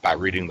by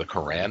reading the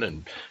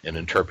Quran and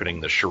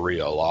interpreting the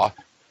Sharia law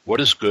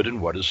what is good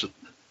and what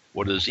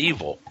is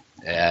evil.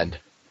 And,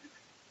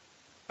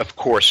 of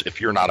course, if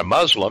you're not a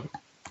Muslim,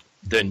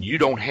 then you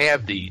don't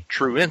have the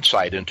true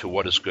insight into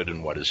what is good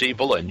and what is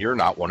evil, and you're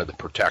not one of the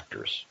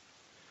protectors.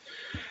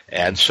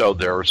 And so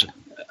there's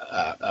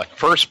a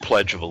first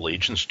pledge of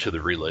allegiance to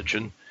the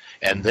religion,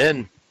 and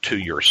then to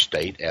your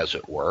state, as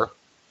it were,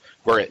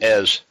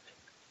 whereas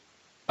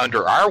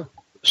under our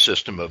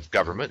system of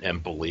government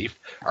and belief,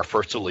 our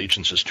first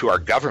allegiance is to our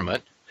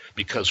government,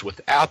 because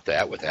without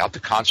that, without the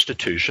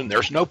Constitution,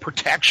 there's no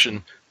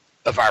protection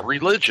of our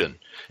religion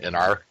and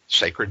our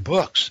sacred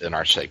books and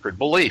our sacred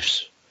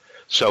beliefs.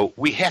 So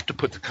we have to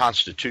put the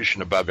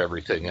Constitution above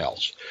everything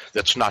else.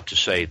 That's not to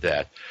say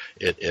that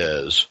it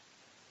is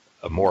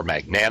a more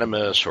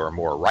magnanimous or a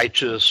more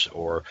righteous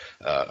or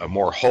a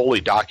more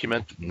holy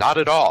document. Not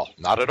at all.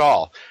 Not at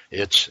all.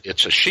 It's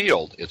a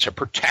shield. It's a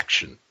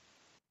protection.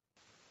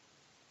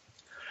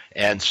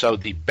 And so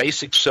the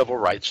basic civil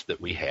rights that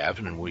we have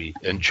and we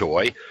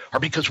enjoy are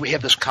because we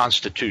have this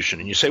Constitution.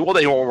 And you say, well,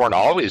 they weren't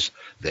always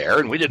there,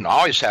 and we didn't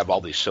always have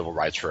all these civil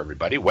rights for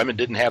everybody. Women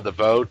didn't have the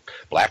vote.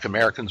 Black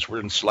Americans were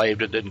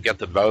enslaved and didn't get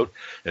the vote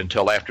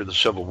until after the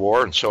Civil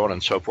War, and so on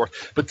and so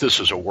forth. But this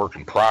is a work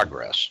in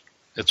progress.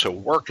 It's a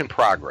work in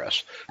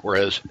progress,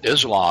 whereas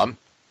Islam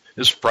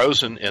is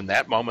frozen in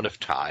that moment of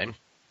time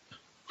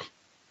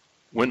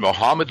when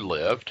Muhammad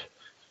lived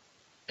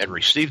and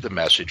received the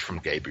message from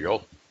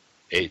Gabriel,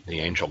 the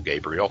angel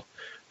Gabriel,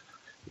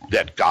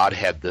 that God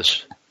had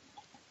this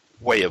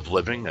way of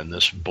living and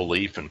this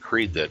belief and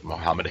creed that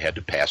Muhammad had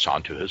to pass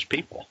on to his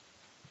people.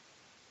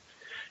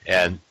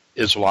 And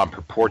Islam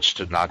purports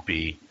to not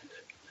be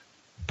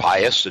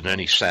biased in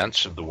any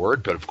sense of the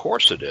word, but of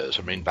course it is.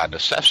 I mean, by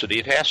necessity,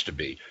 it has to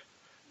be.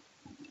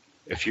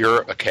 If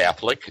you're a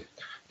Catholic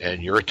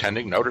and you're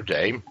attending Notre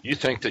Dame, you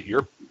think that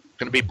you're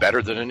going to be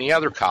better than any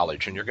other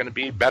college and you're going to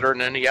be better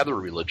than any other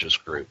religious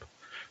group.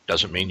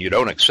 Doesn't mean you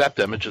don't accept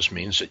them. It just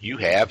means that you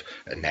have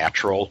a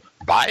natural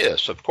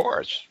bias, of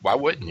course. Why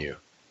wouldn't you?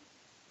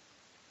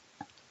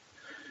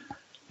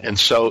 And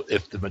so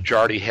if the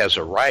majority has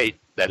a right,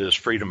 that is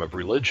freedom of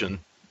religion,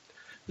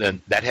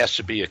 then that has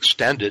to be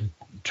extended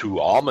to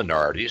all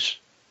minorities.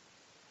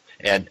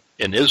 And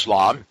in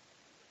Islam,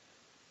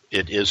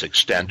 it is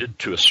extended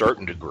to a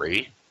certain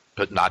degree,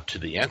 but not to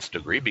the nth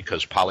degree,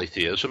 because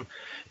polytheism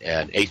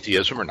and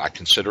atheism are not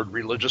considered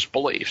religious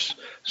beliefs.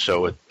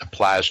 So it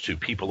applies to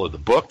people of the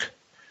book,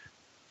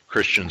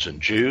 Christians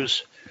and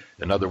Jews.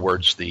 In other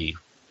words, the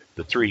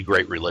three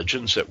great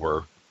religions that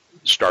were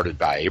started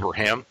by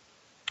Abraham,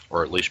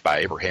 or at least by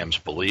Abraham's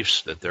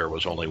beliefs that there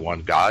was only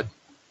one God.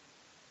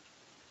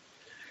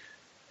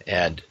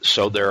 And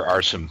so there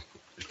are some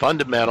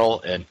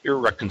fundamental and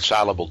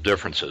irreconcilable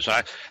differences.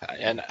 I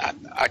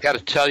got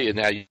to tell you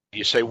now,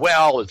 you say,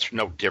 well, it's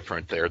no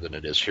different there than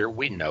it is here.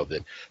 We know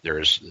that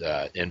there's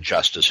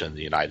injustice in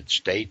the United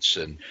States,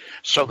 and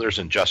so there's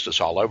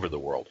injustice all over the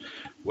world.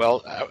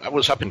 Well, I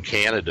was up in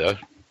Canada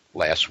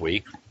last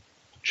week,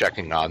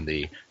 checking on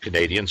the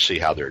Canadians, see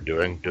how they're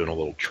doing a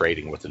little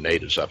trading with the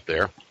natives up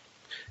there.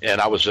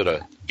 And I was at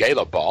a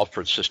gala ball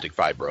for cystic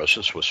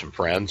fibrosis with some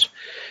friends,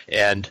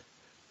 and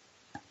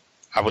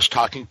I was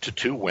talking to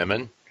two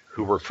women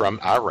who were from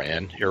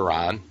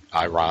Iran,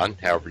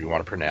 however you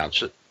want to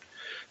pronounce it.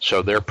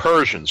 So they're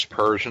Persians.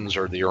 Persians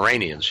are the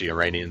Iranians. The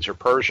Iranians are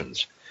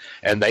Persians.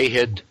 And they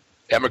had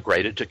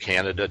emigrated to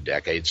Canada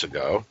decades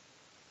ago.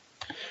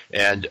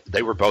 And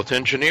they were both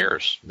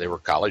engineers. They were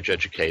college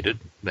educated.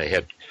 They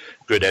had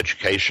good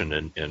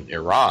education in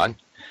Iran,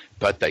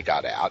 but they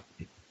got out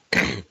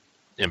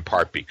in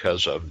part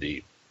because of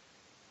the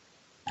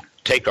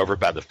takeover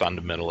by the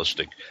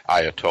fundamentalistic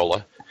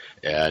Ayatollah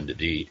and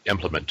the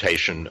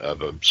implementation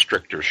of a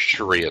stricter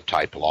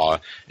Sharia-type law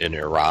in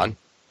Iran.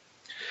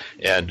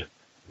 And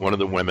one of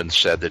the women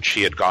said that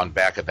she had gone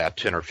back about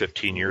 10 or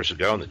 15 years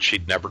ago and that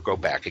she'd never go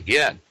back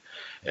again.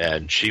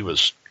 And she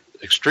was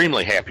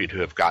extremely happy to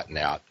have gotten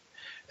out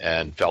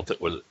and felt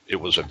that it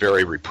was a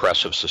very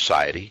repressive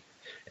society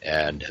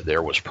and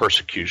there was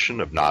persecution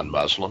of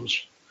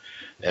non-Muslims.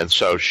 And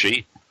so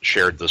she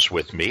shared this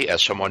with me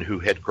as someone who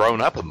had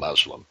grown up a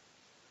Muslim.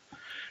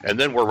 And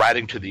then we're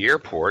riding to the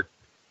airport,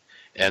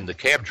 and the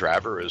cab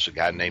driver is a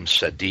guy named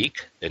Sadiq,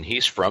 and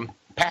he's from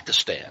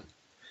Pakistan.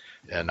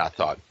 And I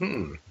thought,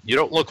 you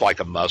don't look like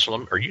a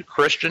Muslim. Are you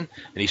Christian?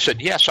 And he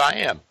said, yes, I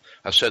am.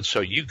 I said,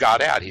 so you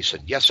got out? He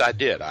said, yes, I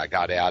did. I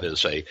got out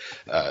as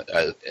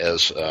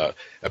a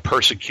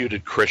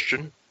persecuted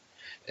Christian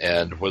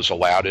and was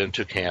allowed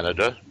into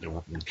Canada.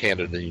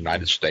 Canada and the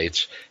United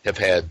States have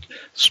had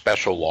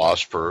special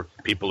laws for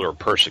people who are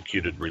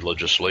persecuted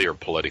religiously or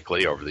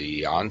politically over the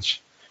eons.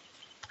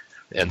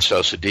 And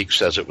so Sadiq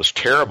says it was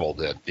terrible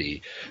that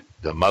the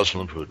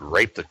Muslims would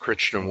rape the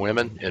Christian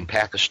women in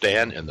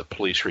Pakistan, and the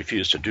police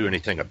refused to do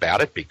anything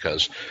about it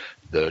because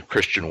the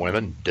Christian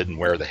women didn't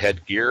wear the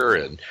headgear,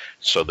 and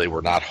so they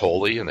were not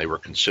holy, and they were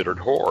considered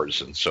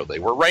whores, and so they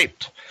were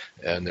raped,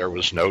 and there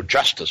was no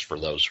justice for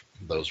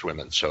those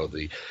women. So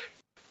the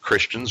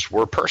Christians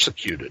were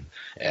persecuted,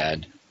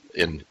 and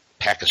in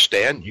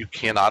Pakistan, you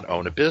cannot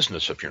own a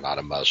business if you're not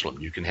a Muslim.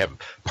 You can have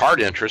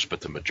part interest, but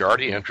the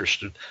majority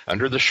interest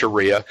under the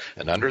Sharia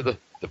and under the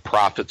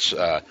Prophet's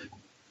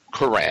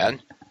Quran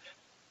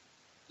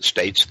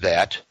states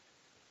that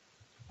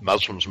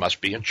Muslims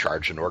must be in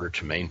charge in order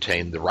to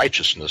maintain the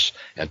righteousness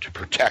and to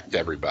protect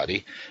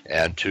everybody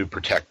and to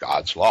protect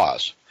God's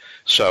laws.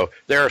 So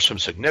there are some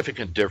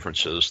significant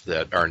differences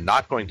that are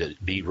not going to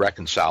be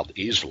reconciled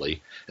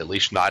easily, at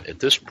least not at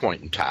this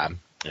point in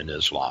time in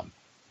Islam.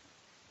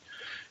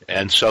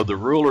 And so the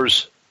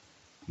rulers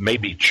may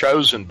be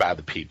chosen by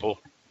the people,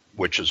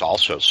 which is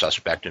also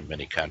suspect in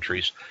many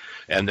countries,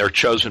 and they're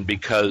chosen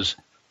because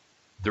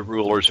The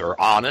rulers are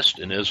honest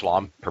in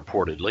Islam,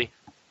 purportedly,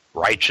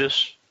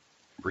 righteous,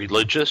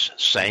 religious,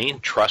 sane,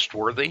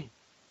 trustworthy,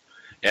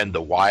 and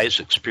the wise,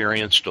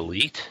 experienced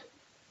elite.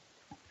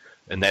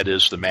 And that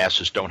is, the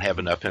masses don't have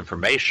enough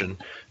information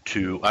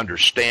to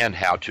understand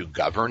how to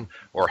govern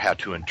or how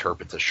to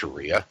interpret the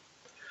Sharia.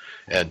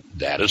 And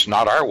that is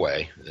not our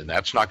way, and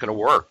that's not going to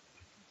work.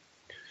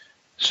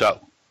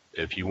 So,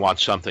 if you want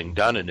something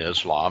done in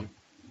Islam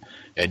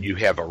and you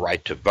have a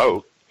right to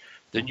vote,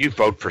 then you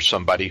vote for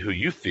somebody who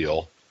you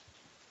feel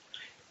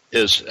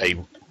is a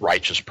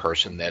righteous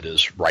person, that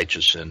is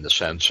righteous in the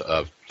sense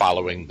of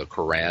following the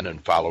Quran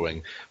and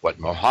following what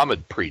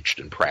Muhammad preached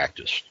and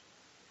practiced.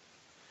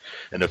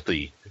 And if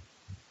the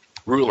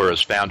ruler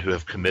is found to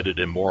have committed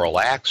immoral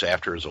acts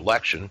after his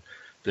election,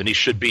 then he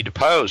should be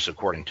deposed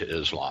according to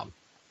Islam.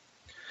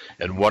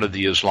 And one of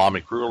the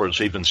Islamic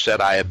rulers even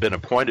said, I have been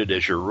appointed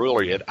as your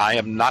ruler, yet I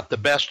am not the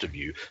best of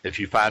you. If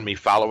you find me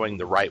following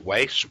the right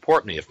way,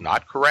 support me. If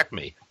not, correct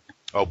me.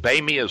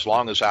 Obey me as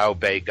long as I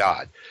obey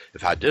God.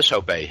 If I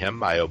disobey him,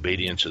 my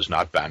obedience is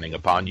not binding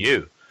upon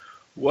you.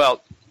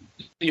 Well,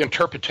 the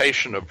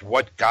interpretation of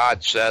what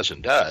God says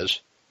and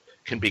does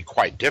can be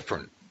quite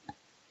different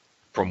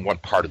from one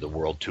part of the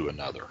world to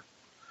another.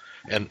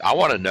 And I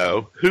want to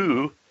know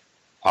who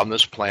on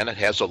this planet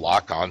has a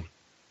lock on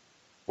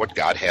what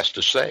God has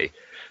to say.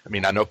 I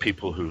mean, I know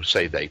people who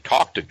say they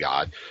talk to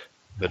God,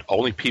 but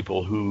only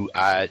people who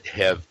I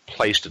have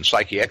placed in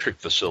psychiatric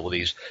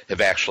facilities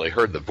have actually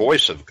heard the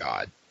voice of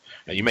God.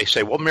 Now, you may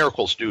say, well,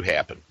 miracles do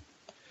happen.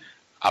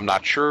 I'm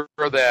not sure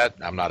of that.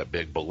 I'm not a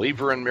big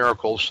believer in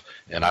miracles,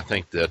 and I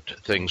think that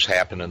things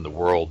happen in the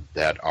world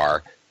that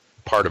are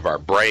part of our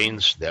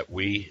brains that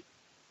we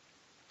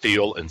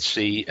feel and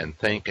see and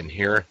think and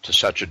hear to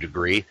such a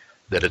degree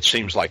that it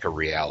seems like a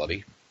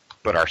reality,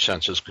 but our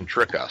senses can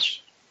trick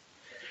us.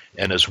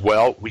 And as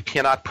well, we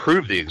cannot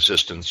prove the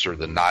existence or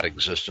the not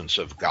existence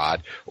of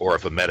God or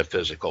of a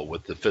metaphysical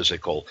with the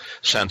physical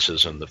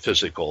senses and the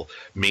physical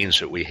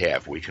means that we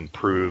have. We can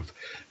prove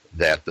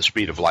that the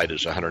speed of light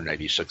is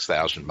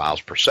 186,000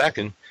 miles per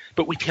second,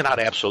 but we cannot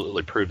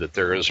absolutely prove that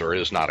there is or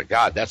is not a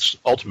God. That's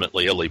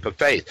ultimately a leap of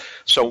faith.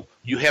 So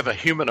you have a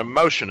human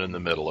emotion in the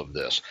middle of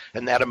this,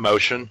 and that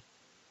emotion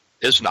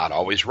is not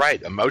always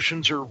right.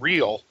 Emotions are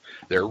real.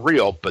 They're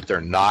real, but they're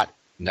not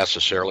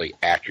necessarily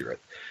accurate.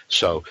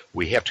 So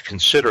we have to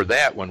consider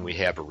that when we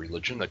have a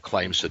religion that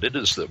claims that it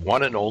is the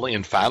one and only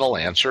and final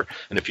answer,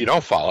 and if you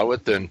don't follow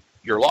it, then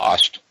you're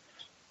lost.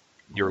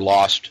 You're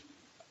lost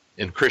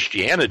in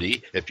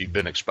Christianity if you've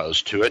been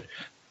exposed to it,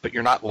 but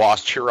you're not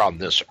lost here on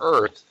this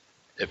earth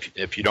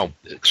if you don't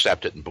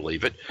accept it and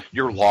believe it.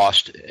 You're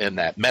lost in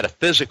that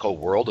metaphysical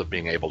world of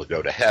being able to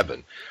go to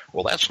heaven.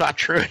 Well, that's not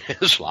true in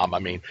Islam. I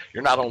mean,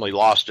 you're not only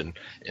lost in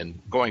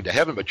going to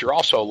heaven, but you're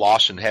also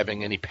lost in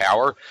having any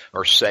power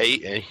or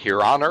say here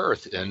on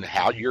earth and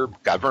how you're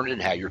governed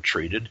and how you're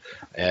treated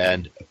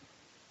and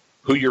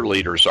who your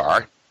leaders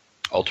are.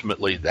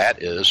 Ultimately,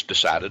 that is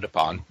decided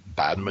upon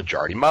by the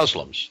majority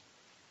Muslims.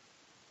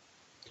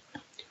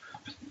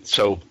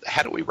 So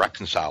how do we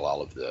reconcile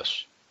all of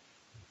this?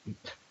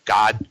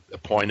 God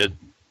appointed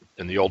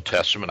in the Old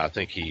Testament, I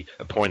think he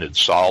appointed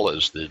Saul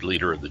as the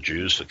leader of the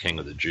Jews, the king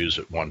of the Jews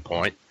at one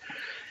point.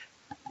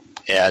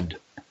 And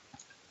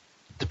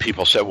the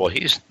people said, well,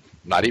 he's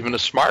not even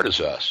as smart as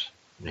us.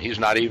 He's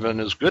not even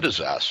as good as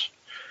us.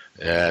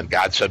 And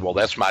God said, well,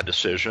 that's my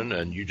decision,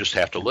 and you just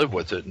have to live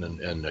with it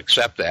and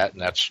accept that,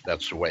 and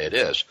that's the way it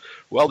is.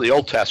 Well, the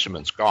Old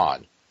Testament's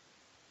gone.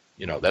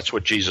 You know, that's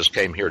what Jesus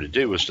came here to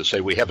do, is to say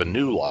we have a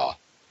new law.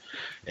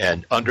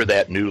 And under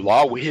that new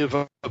law, we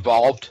have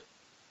evolved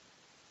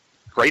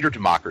greater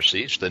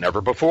democracies than ever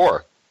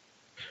before.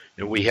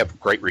 And we have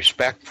great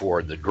respect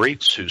for the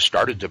Greeks who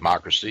started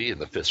democracy in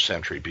the 5th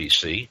century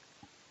BC,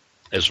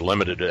 as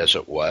limited as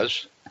it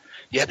was.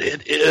 Yet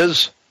it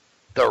is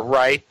the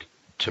right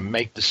to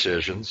make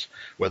decisions,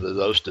 whether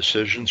those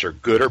decisions are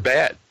good or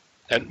bad.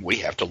 And we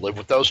have to live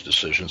with those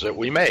decisions that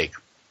we make.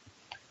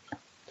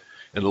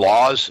 And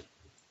laws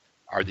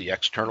are the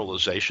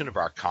externalization of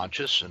our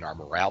conscience and our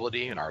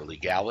morality and our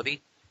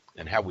legality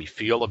and how we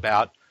feel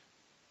about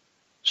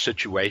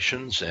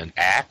situations and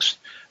acts.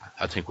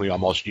 I think we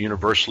almost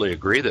universally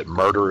agree that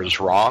murder is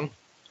wrong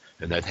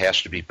and that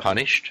has to be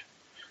punished.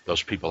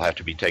 Those people have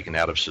to be taken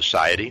out of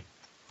society.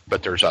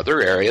 But there's other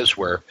areas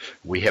where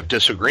we have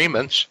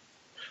disagreements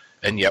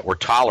and yet we're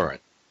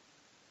tolerant.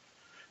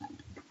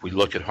 We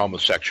look at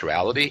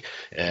homosexuality,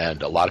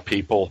 and a lot of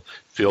people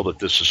feel that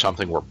this is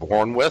something we're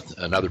born with,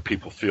 and other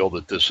people feel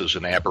that this is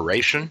an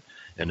aberration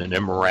and an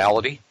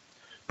immorality,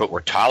 but we're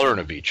tolerant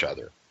of each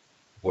other,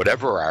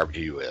 whatever our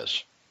view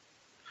is.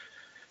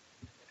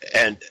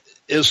 And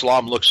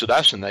Islam looks at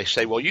us and they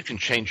say, well, you can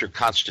change your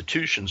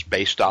constitutions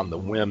based on the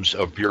whims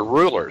of your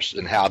rulers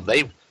and how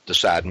they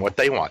decide and what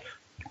they want.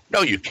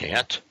 No, you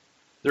can't.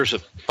 There's a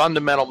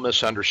fundamental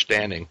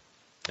misunderstanding,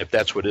 if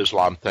that's what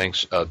Islam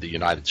thinks of the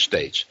United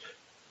States.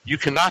 You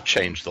cannot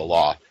change the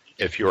law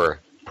if you're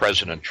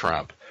President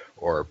Trump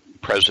or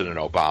President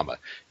Obama.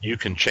 You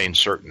can change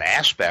certain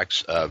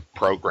aspects of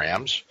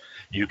programs.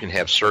 You can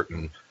have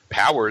certain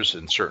powers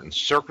in certain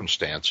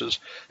circumstances,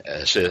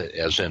 as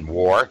in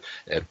war.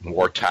 At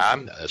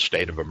wartime, a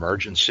state of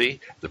emergency,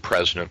 the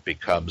president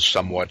becomes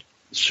somewhat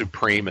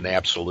supreme and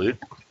absolute.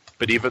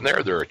 But even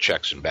there are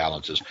checks and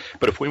balances.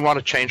 But if we want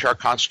to change our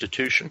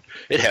Constitution,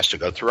 it has to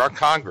go through our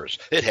Congress.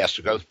 It has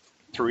to go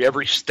through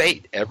every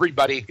state.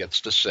 Everybody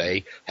gets to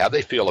say how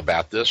they feel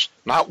about this,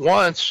 not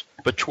once,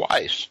 but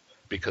twice,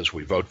 because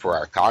we vote for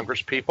our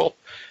Congress people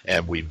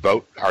and we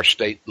vote our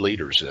state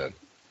leaders in.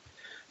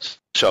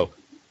 So,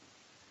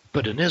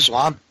 but in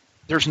Islam,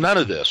 there's none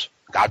of this.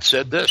 God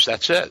said this,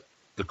 that's it.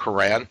 The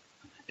Quran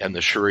and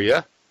the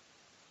Sharia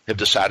have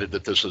decided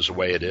that this is the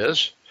way it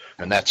is,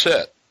 and that's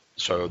it.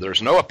 So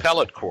there's no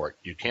appellate court.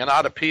 You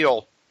cannot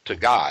appeal to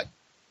God.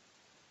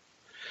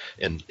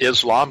 In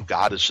Islam,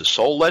 God is the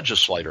sole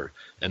legislator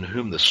in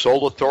whom the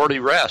sole authority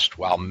rests,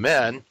 while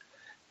men,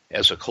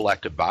 as a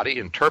collective body,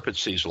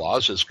 interprets these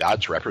laws as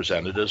God's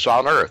representatives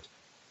on earth.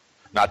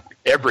 Not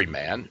every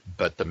man,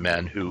 but the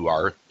men who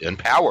are in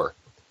power.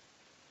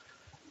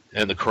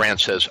 And the Quran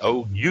says,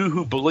 "Oh, you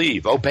who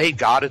believe, obey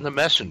God and the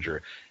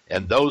messenger,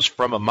 and those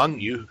from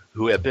among you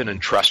who have been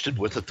entrusted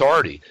with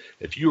authority.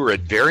 If you are at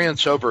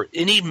variance over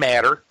any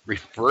matter,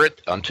 refer it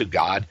unto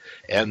God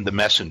and the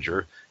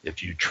messenger,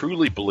 if you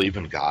truly believe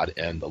in God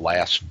and the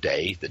last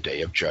day, the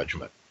day of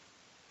judgment."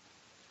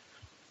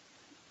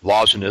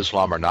 Laws in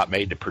Islam are not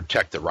made to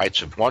protect the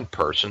rights of one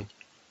person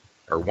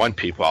or one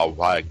people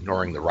while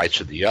ignoring the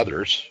rights of the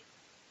others.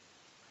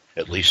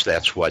 At least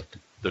that's what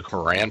the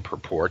Quran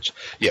purports.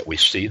 Yet we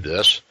see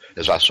this,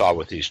 as I saw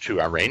with these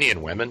two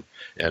Iranian women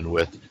and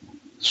with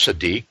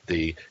Sadiq,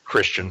 the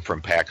Christian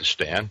from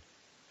Pakistan,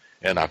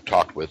 and I've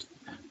talked with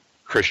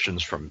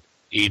Christians from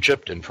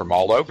Egypt and from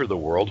all over the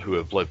world who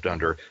have lived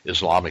under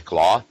Islamic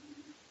law,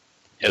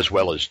 as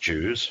well as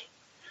Jews,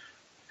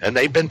 and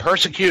they've been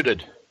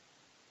persecuted,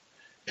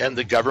 and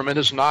the government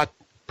has not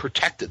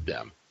protected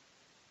them.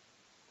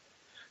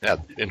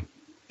 Now, in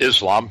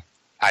Islam,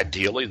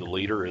 ideally, the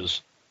leader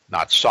is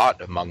not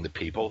sought among the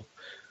people,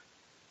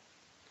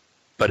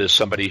 but is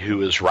somebody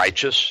who is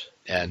righteous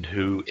and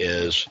who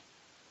is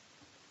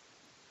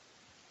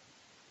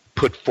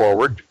put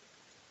forward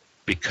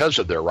because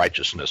of their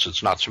righteousness.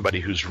 It's not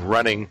somebody who's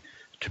running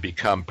to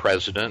become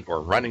president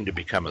or running to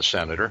become a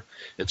senator.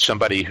 It's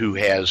somebody who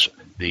has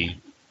the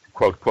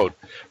quote, quote,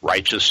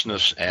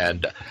 righteousness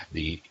and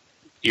the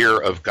ear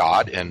of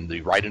God and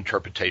the right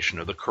interpretation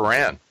of the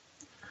Quran.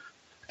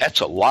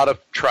 That's a lot of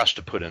trust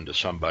to put into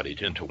somebody,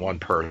 into one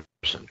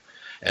person,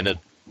 and it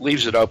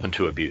leaves it open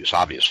to abuse,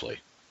 obviously.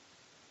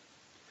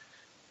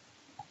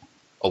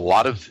 A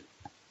lot of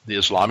the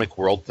Islamic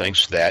world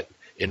thinks that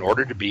in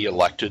order to be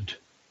elected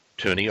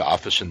to any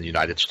office in the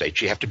United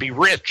States, you have to be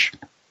rich.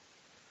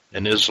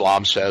 And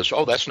Islam says,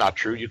 oh, that's not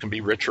true. You can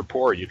be rich or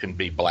poor. You can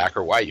be black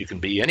or white. You can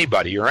be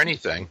anybody or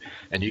anything,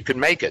 and you can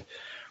make it.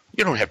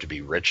 You don't have to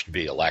be rich to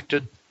be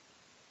elected.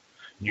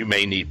 You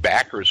may need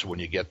backers when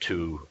you get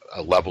to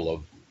a level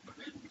of,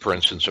 for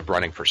instance, of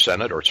running for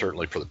Senate or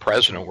certainly for the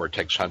president, where it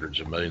takes hundreds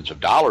of millions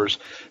of dollars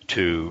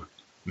to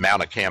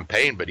mount a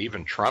campaign. But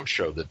even Trump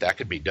showed that that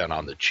could be done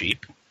on the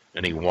cheap,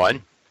 and he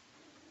won.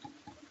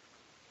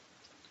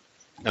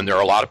 And there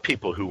are a lot of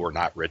people who were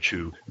not rich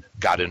who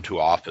got into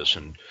office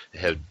and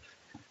had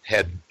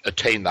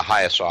attained the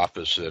highest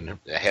office and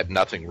had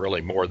nothing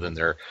really more than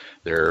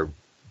their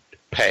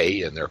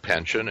pay and their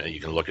pension. And you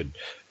can look at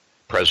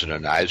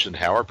President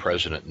Eisenhower,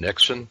 President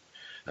Nixon.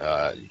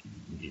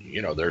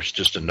 There's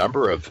just a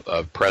number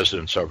of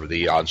presidents over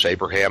the eons,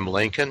 Abraham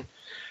Lincoln,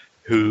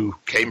 who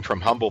came from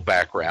humble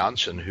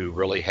backgrounds and who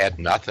really had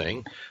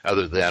nothing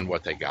other than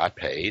what they got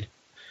paid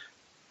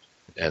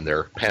and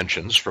their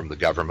pensions from the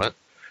government.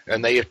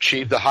 And they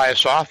achieved the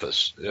highest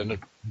office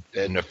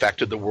and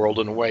affected the world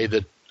in a way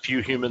that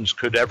few humans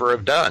could ever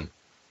have done.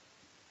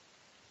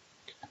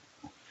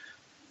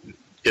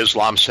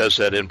 Islam says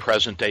that in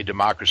present-day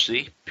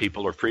democracy,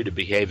 people are free to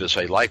behave as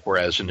they like,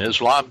 whereas in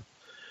Islam,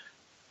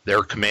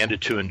 they're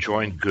commanded to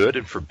enjoin good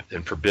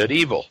and forbid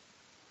evil.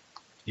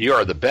 You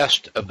are the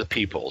best of the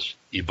peoples,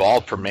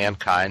 evolved from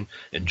mankind,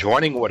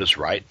 enjoining what is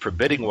right,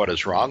 forbidding what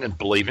is wrong, and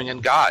believing in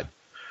God.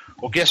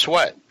 Well, guess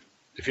what?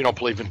 If you don't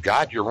believe in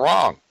God, you're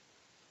wrong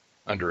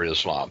under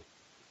Islam.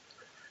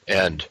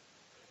 And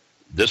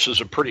this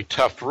is a pretty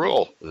tough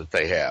rule that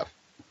they have.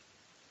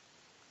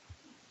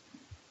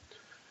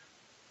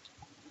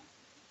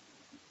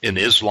 In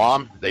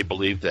Islam, they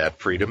believe that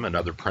freedom and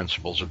other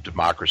principles of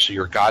democracy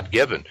are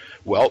God-given.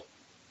 Well,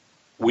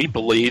 we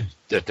believe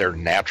that they're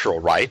natural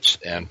rights,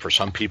 and for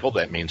some people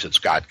that means it's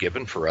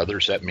God-given. For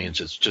others, that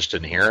means it's just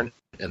inherent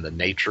in the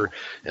nature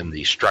and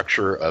the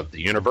structure of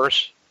the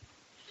universe.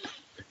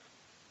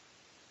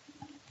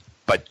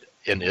 But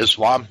in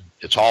Islam,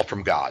 it's all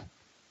from God.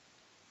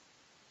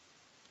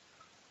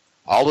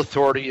 All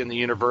authority in the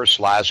universe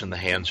lies in the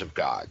hands of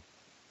God.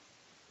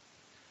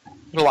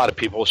 And a lot of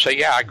people will say,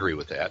 yeah, I agree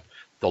with that.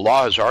 The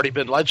law has already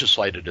been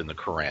legislated in the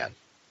Quran.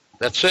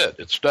 That's it.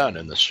 It's done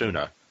in the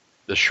Sunnah,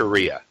 the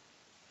Sharia.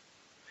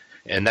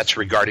 And that's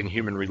regarding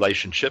human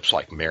relationships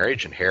like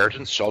marriage,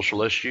 inheritance,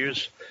 social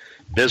issues,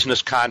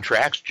 business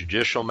contracts,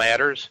 judicial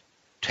matters,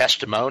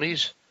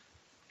 testimonies,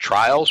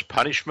 trials,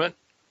 punishment,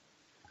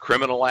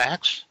 criminal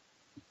acts.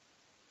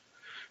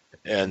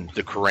 And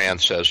the Quran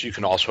says you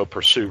can also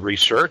pursue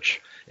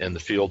research in the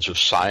fields of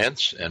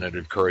science, and it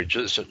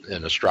encourages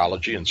in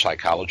astrology and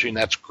psychology, and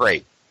that's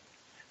great.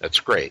 That's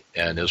great.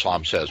 And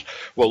Islam says,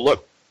 well,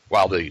 look,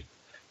 while the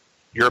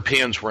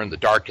Europeans were in the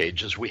Dark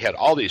Ages, we had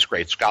all these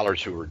great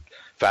scholars who were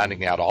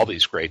finding out all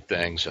these great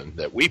things, and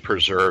that we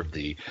preserved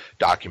the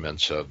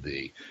documents of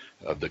the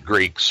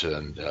Greeks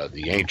and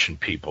the ancient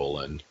people,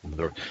 and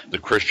the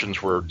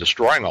Christians were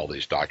destroying all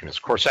these documents.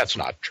 Of course, that's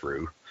not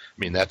true. I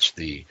mean, that's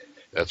the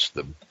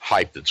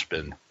hype that's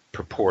been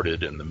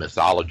purported in the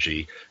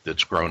mythology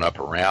that's grown up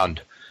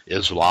around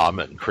Islam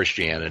and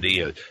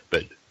Christianity.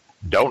 But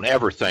don't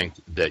ever think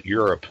that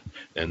Europe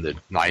in the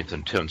 9th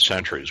and 10th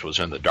centuries was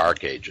in the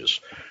Dark Ages.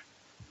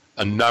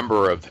 A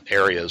number of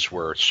areas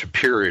were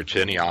superior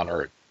to any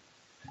honor,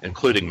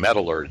 including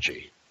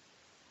metallurgy.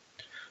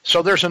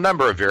 So there's a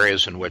number of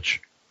areas in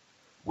which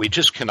we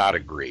just cannot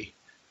agree.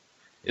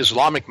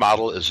 Islamic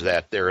model is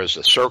that there is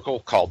a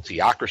circle called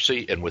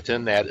theocracy, and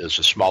within that is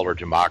a smaller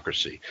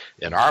democracy.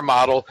 In our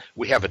model,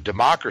 we have a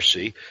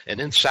democracy,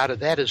 and inside of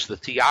that is the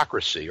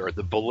theocracy, or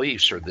the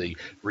beliefs, or the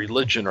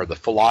religion, or the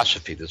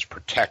philosophy that's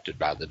protected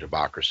by the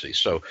democracy.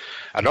 So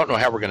I don't know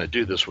how we're going to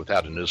do this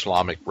without an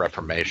Islamic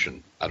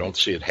reformation. I don't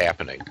see it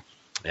happening.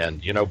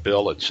 And, you know,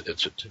 Bill, it's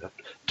a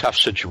tough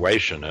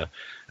situation, and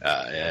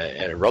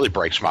it really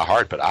breaks my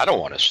heart, but I don't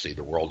want to see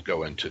the world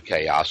go into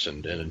chaos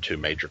and into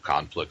major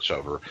conflicts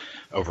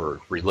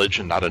over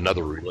religion, not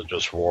another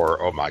religious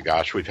war. Oh, my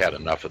gosh, we've had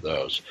enough of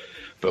those.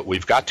 But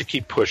we've got to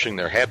keep pushing.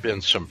 There have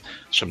been some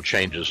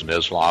changes in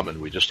Islam,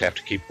 and we just have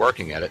to keep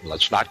working at it. And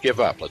let's not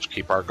give up. Let's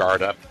keep our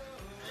guard up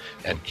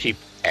and keep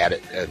at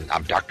it. And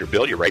I'm Dr.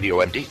 Bill, your Radio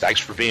MD. Thanks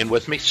for being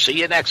with me.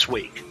 See you next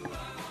week.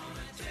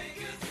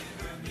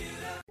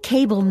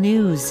 Cable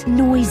news,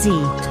 noisy,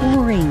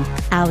 boring,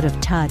 out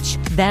of touch.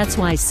 That's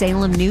why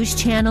Salem News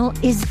Channel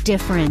is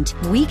different.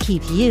 We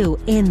keep you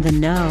in the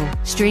know.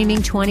 Streaming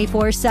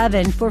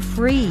 24/7 for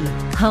free.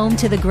 Home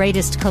to the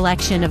greatest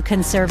collection of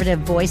conservative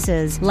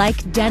voices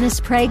like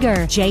Dennis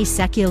Prager, Jay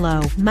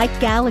Sekulow, Mike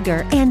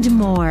Gallagher, and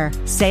more.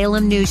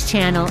 Salem News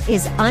Channel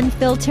is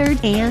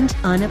unfiltered and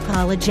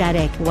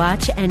unapologetic.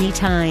 Watch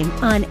anytime,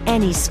 on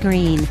any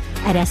screen,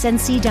 at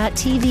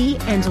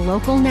snc.tv and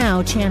Local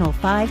Now Channel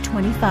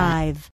 525.